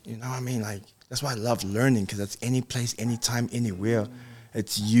 you know what I mean? Like, that's why I love learning, because it's any place, anytime, anywhere.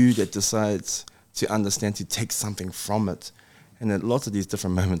 It's you that decides to understand, to take something from it. And at lots of these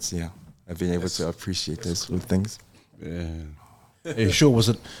different moments, I've been able to appreciate those little things. Yeah. Hey, sure, was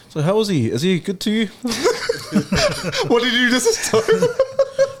it? So how was he? Is he good to you? What did you do this time?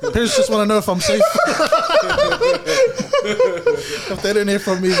 Parents just want to know if I'm safe. If they don't hear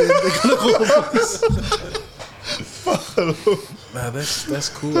from me, then they're gonna call the police. Nah, that's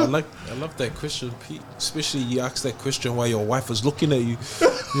cool. I love that question, Pete. Especially you asked that question while your wife was looking at you.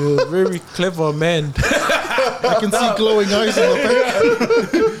 You're a very clever man. I can see glowing eyes in the back.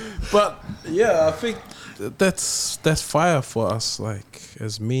 But yeah, I think that's fire for us, like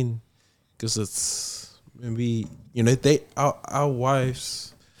as men, because it's maybe our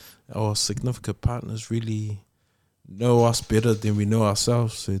wives, our significant partners really know us better than we know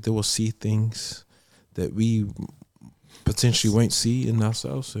ourselves, so they will see things that we potentially won't see in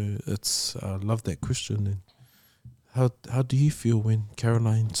ourselves. So I love that question. And how do you feel when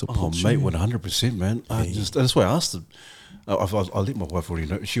Caroline supports you? Oh, mate, 100%, man. That's why I asked him. I'll let my wife already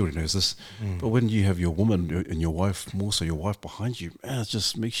know. She already knows this. But when you have your woman and your wife, more so your wife behind you, man, it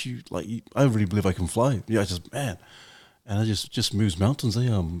just makes you like. I really believe I can fly. Yeah, and it just moves mountains.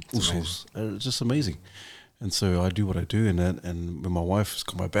 All sorts. It's just amazing. And so I do what I do, and when my wife's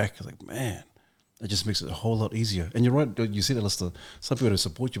got my back, it's like, man, it just makes it a whole lot easier. And you're right, you said, Allister, some people don't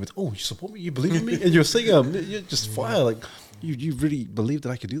support you, but you support me, you believe in me, and you're saying, you're just fire, like you really believe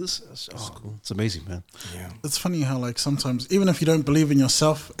that I can do this. That's cool. It's amazing, man. Yeah, it's funny how like sometimes even if you don't believe in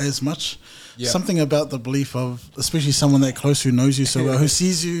yourself as much, something about the belief of especially someone that close who knows you so well, who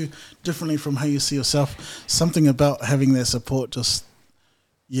sees you differently from how you see yourself, something about having that support just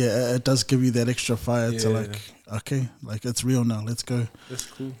it does give you that extra fire to like, okay, like it's real now, let's go. That's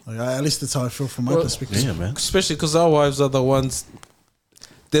cool. Like, at least that's how I feel from my perspective. Yeah, man. Especially because our wives are the ones,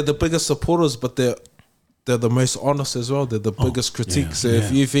 they're the biggest supporters, but they're the most honest as well. They're the biggest critiques. So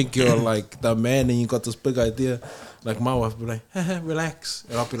if you think you're like the man and you got this big idea, like my wife will be like, relax.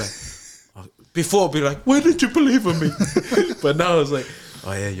 And I'll be like, before I'll be like, why didn't you believe in me? But now it's like,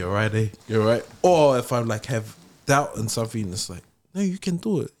 oh yeah, you're right, you're right. Or if I like have doubt in something, it's like, no, you can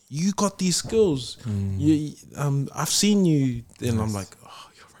do it. You got these skills. I've seen you. Then I'm like, oh,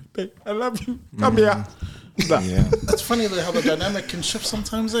 you're right, babe. I love you. Come here. yeah. It's funny how the dynamic can shift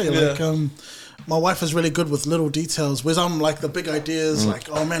sometimes, Like, my wife is really good with little details, whereas I'm like the big ideas, like,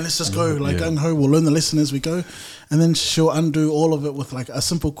 oh man, let's just go. Like, gung-ho, we'll learn the lesson as we go. And then she'll undo all of it with like a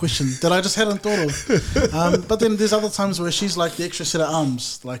simple question that I just hadn't thought of. But then there's other times where she's like the extra set of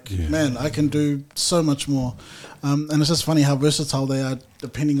arms. Like, man, I can do so much more. And it's just funny how versatile they are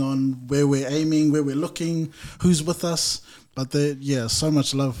depending on where we're aiming, where we're looking, who's with us. But so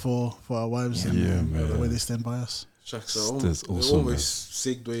much love for our wives and the way they stand by us. Shucks, That's awesome, almost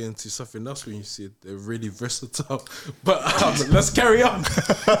segue into something else when you said they're really versatile. But let's carry on.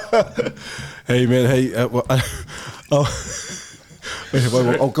 Hey, man,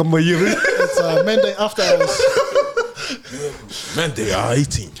 I'll come by you. It's Monday after hours. Monday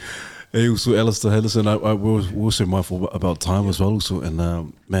 18. Hey, also, Allister, hey, listen, we're also mindful about time as well, also.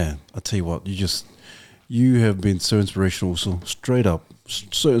 And, man, I tell you what, you have been so inspirational, also, straight up,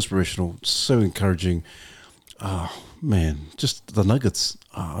 so inspirational, so encouraging. Man, just the nuggets.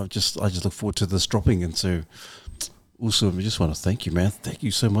 I just look forward to this dropping. And so, also, I just want to thank you, man. Thank you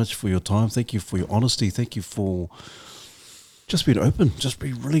so much for your time. Thank you for your honesty. Thank you for just being open, just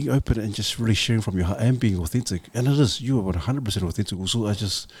being really open and just really sharing from your heart and being authentic. And it is, you are 100% authentic. Also,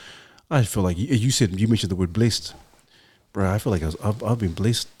 I feel like you mentioned the word blessed. Bro, I feel like I've been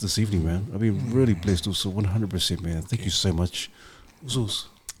blessed this evening, man. I've been really blessed also, 100%, man. Thank you so much. Also.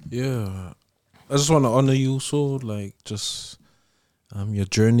 Yeah. I just want to honor you also, like just your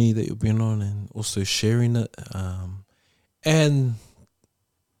journey that you've been on and also sharing it. And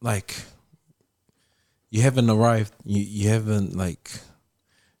like you haven't arrived. You haven't like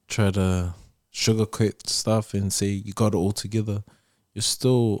tried to sugarcoat stuff and say you got it all together. You're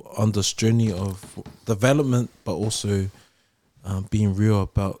still on this journey of development, but also being real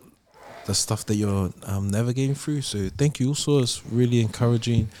about the stuff that you're navigating through. So thank you also. It's really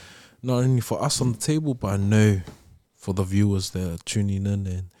encouraging, not only for us on the table, but I know for the viewers that are tuning in.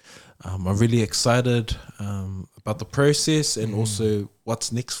 And I'm really excited about the process and also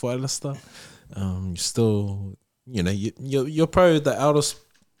what's next for Allister. You're still, you're probably the eldest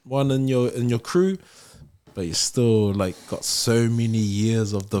one in your crew, but you still like got so many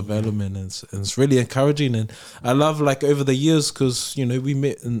years of development, and it's really encouraging. And I love like over the years, because we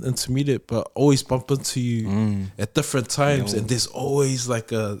met in intermediate, but always bump into you at different times, and there's always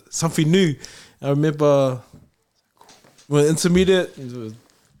like something new. I remember when intermediate,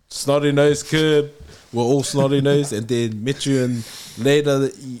 snotty nosed kid, we're all snotty nosed, and then met you, and later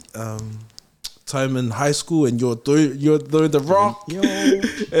time in high school and you're doing the rock.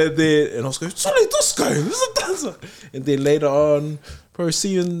 And I was going, sorry, this guy, this is a dancer. And then later on, probably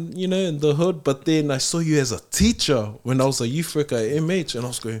see you in the hood. But then I saw you as a teacher when I was a youth worker at MH, and I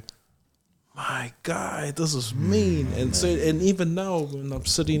was going, my God, this is mean. And so, and even now when I'm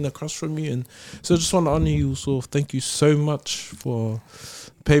sitting across from you, and so I just want to honor you. So thank you so much for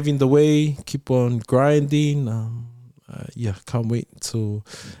paving the way. Keep on grinding. Can't wait to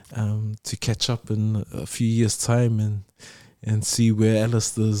catch up in a few years' time and see where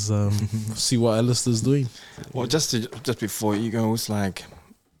Allister's see what Allister's doing. Well, just before you go, it's like,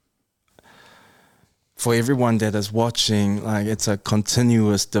 for everyone that is watching, like, it's a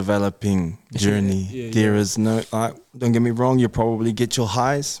continuous developing journey. There is no, don't get me wrong, you'll probably get your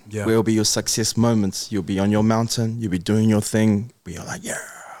highs. Yeah. Where will be your success moments? You'll be on your mountain, you'll be doing your thing, where you're like, yeah,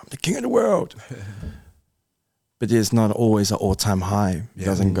 I'm the king of the world. But there's not always an all-time high. It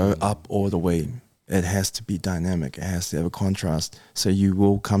doesn't go up all the way. It has to be dynamic. It has to have a contrast. So you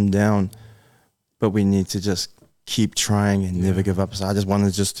will come down, but we need to just keep trying and never give up. So I just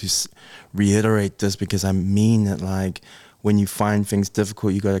wanted to reiterate this, because I mean it. Like, when you find things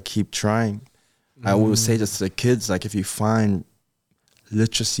difficult, you got to keep trying. I always say this to the kids, like, if you find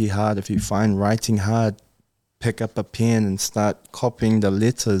literacy hard, if you find writing hard, pick up a pen and start copying the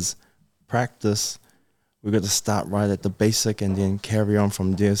letters, practice. We got to start right at the basic and then carry on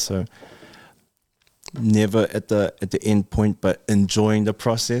from there. So never at the end point, but enjoying the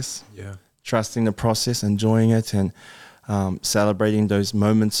process. Yeah. Trusting the process, enjoying it, and celebrating those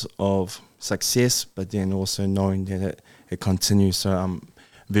moments of success, but then also knowing that it continues. So I'm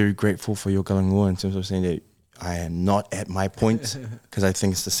very grateful for your galangoa in terms of saying that I am not at my point, because I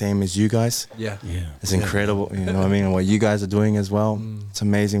think it's the same as you guys. Yeah. It's incredible, you know what I mean? And what you guys are doing as well. It's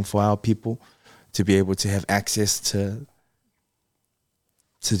amazing for our people to be able to have access to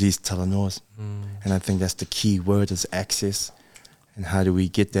these talanoas. And I think that's the key word, is access. And how do we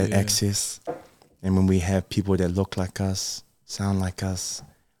get that access? And when we have people that look like us, sound like us,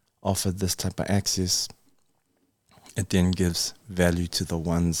 offer this type of access, it then gives value to the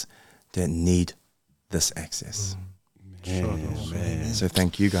ones that need this access. So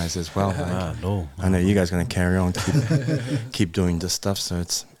thank you guys as well. I know you guys are going to carry on, keep doing this stuff. So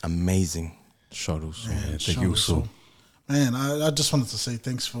it's amazing. Thank you so. Man, I just wanted to say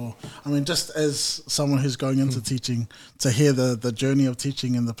thanks for, just as someone who's going into teaching, to hear the journey of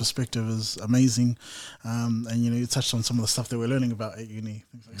teaching and the perspective is amazing. And, you touched on some of the stuff that we're learning about at uni,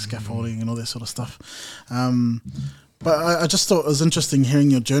 things like scaffolding and all that sort of stuff. But I just thought it was interesting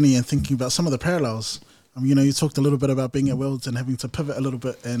hearing your journey and thinking about some of the parallels. You talked a little bit about being at Worlds and having to pivot a little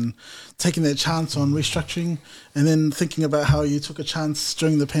bit and taking that chance on restructuring, and then thinking about how you took a chance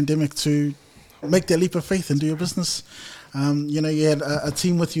during the pandemic to make that leap of faith and do your business. You had a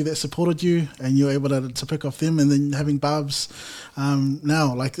team with you that supported you, and you were able to pick off them, and then having Barb's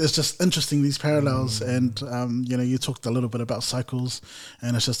now, like, it's just interesting, these parallels. And you talked a little bit about cycles,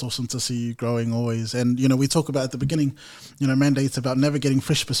 and it's just awesome to see you growing always. And we talk about at the beginning, mandates about navigating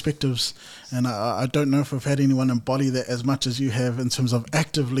fresh perspectives, and I don't know if we've had anyone embody that as much as you have, in terms of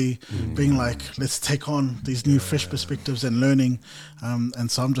actively being like, let's take on these new fresh perspectives and learning.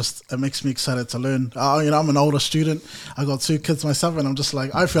 And so it makes me excited to learn. I'm an older student. I got 2 kids myself, and I'm just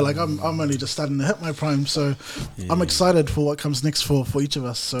like, I feel like I'm only just starting to hit my prime. So I'm excited for what comes next for each of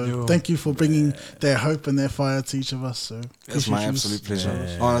us. So thank you for bringing their hope and their fire to each of us. So it's my absolute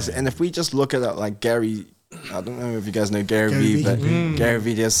pleasure, honestly. And if we just look at it like Gary, I don't know if you guys know Gary V, but Gary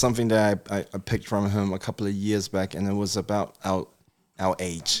V, there's something that I picked from him a couple of years back, and it was about our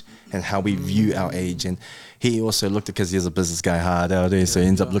age and how we view our age. And he also looked at, because he's a business guy hard out there, so he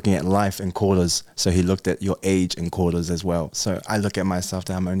ends up looking at life in quarters. So he looked at your age in quarters as well. So I look at myself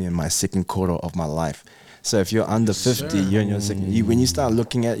that I'm only in my 2nd quarter of my life. So if you're under 50, you're in your 2nd. When you start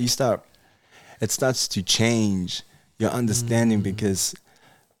looking at, it starts to change your understanding, because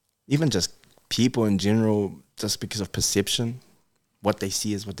even just people in general, just because of perception, what they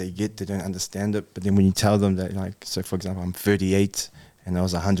see is what they get. They don't understand it. But then when you tell them that, like, so for example, I'm 38 and I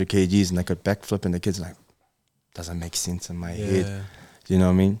was 100 kgs and I could backflip, and the kid's like, doesn't make sense in my head. You know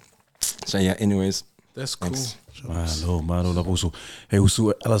what I mean? So anyways. That's cool. Also,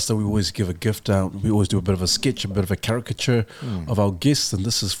 Allister, we always give a gift out. We always do a bit of a sketch, a bit of a caricature of our guests, and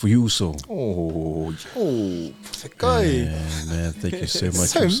this is for you, so. That guy. Man, thank you so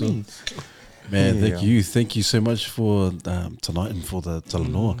much. Man, thank you so much for tonight and for the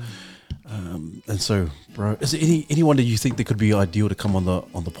talanoa. And so, bro, is there anyone that you think that could be ideal to come on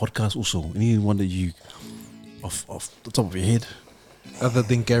the podcast also? Anyone that you, off the top of your head? Other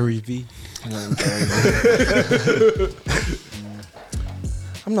than Gary V.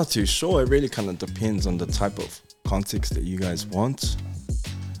 I'm not too sure. It really kind of depends on the type of context that you guys want.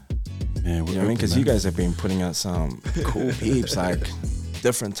 Yeah, You know what I mean? Because you guys have been putting out some cool peeps, like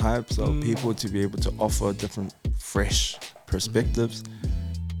different types of people to be able to offer different, fresh perspectives.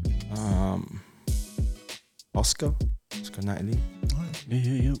 Oscar Knightley.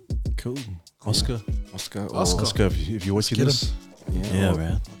 Yeah. Cool. Oscar, if you're watching Get this. Yeah,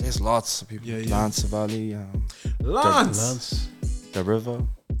 man. There's lots of people. Yeah. Lance Savali, Lance. The River.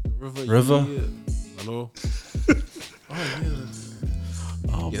 River. Yeah. Hello.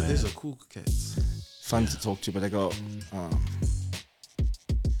 Oh, Yeah, man. these are cool cats. Fun to talk to, but they got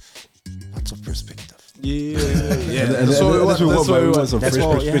lots of perspective. Yeah. That's what we want. That's Fresh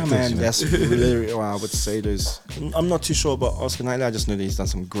what, yeah, perspectives, man. you know. That's really what I would say. I'm not too sure about Oscar Knightley. I just know that he's done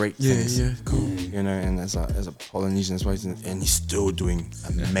some great things. Yeah, cool. You know, and as a Polynesian as well, and he's still doing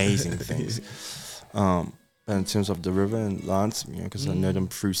amazing things. But in terms of the River and Lance, you know, because I know them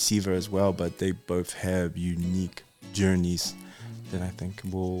through Siva as well, but they both have unique journeys that I think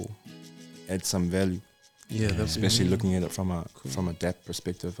will add some value. Yeah, that's Especially looking at it from a that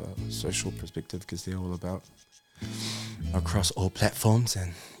perspective, a social perspective, because they're all about across all platforms,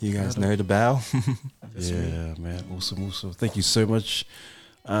 and you guys know the bow. Yeah, man. Awesome. Thank you so much.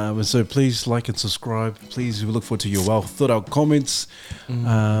 And so please like and subscribe. Please, we look forward to your well thought out comments.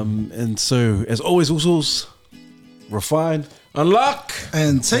 And so, as always, Usos, refine, unlock.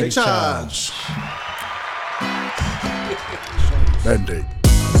 And take charge. Mandate.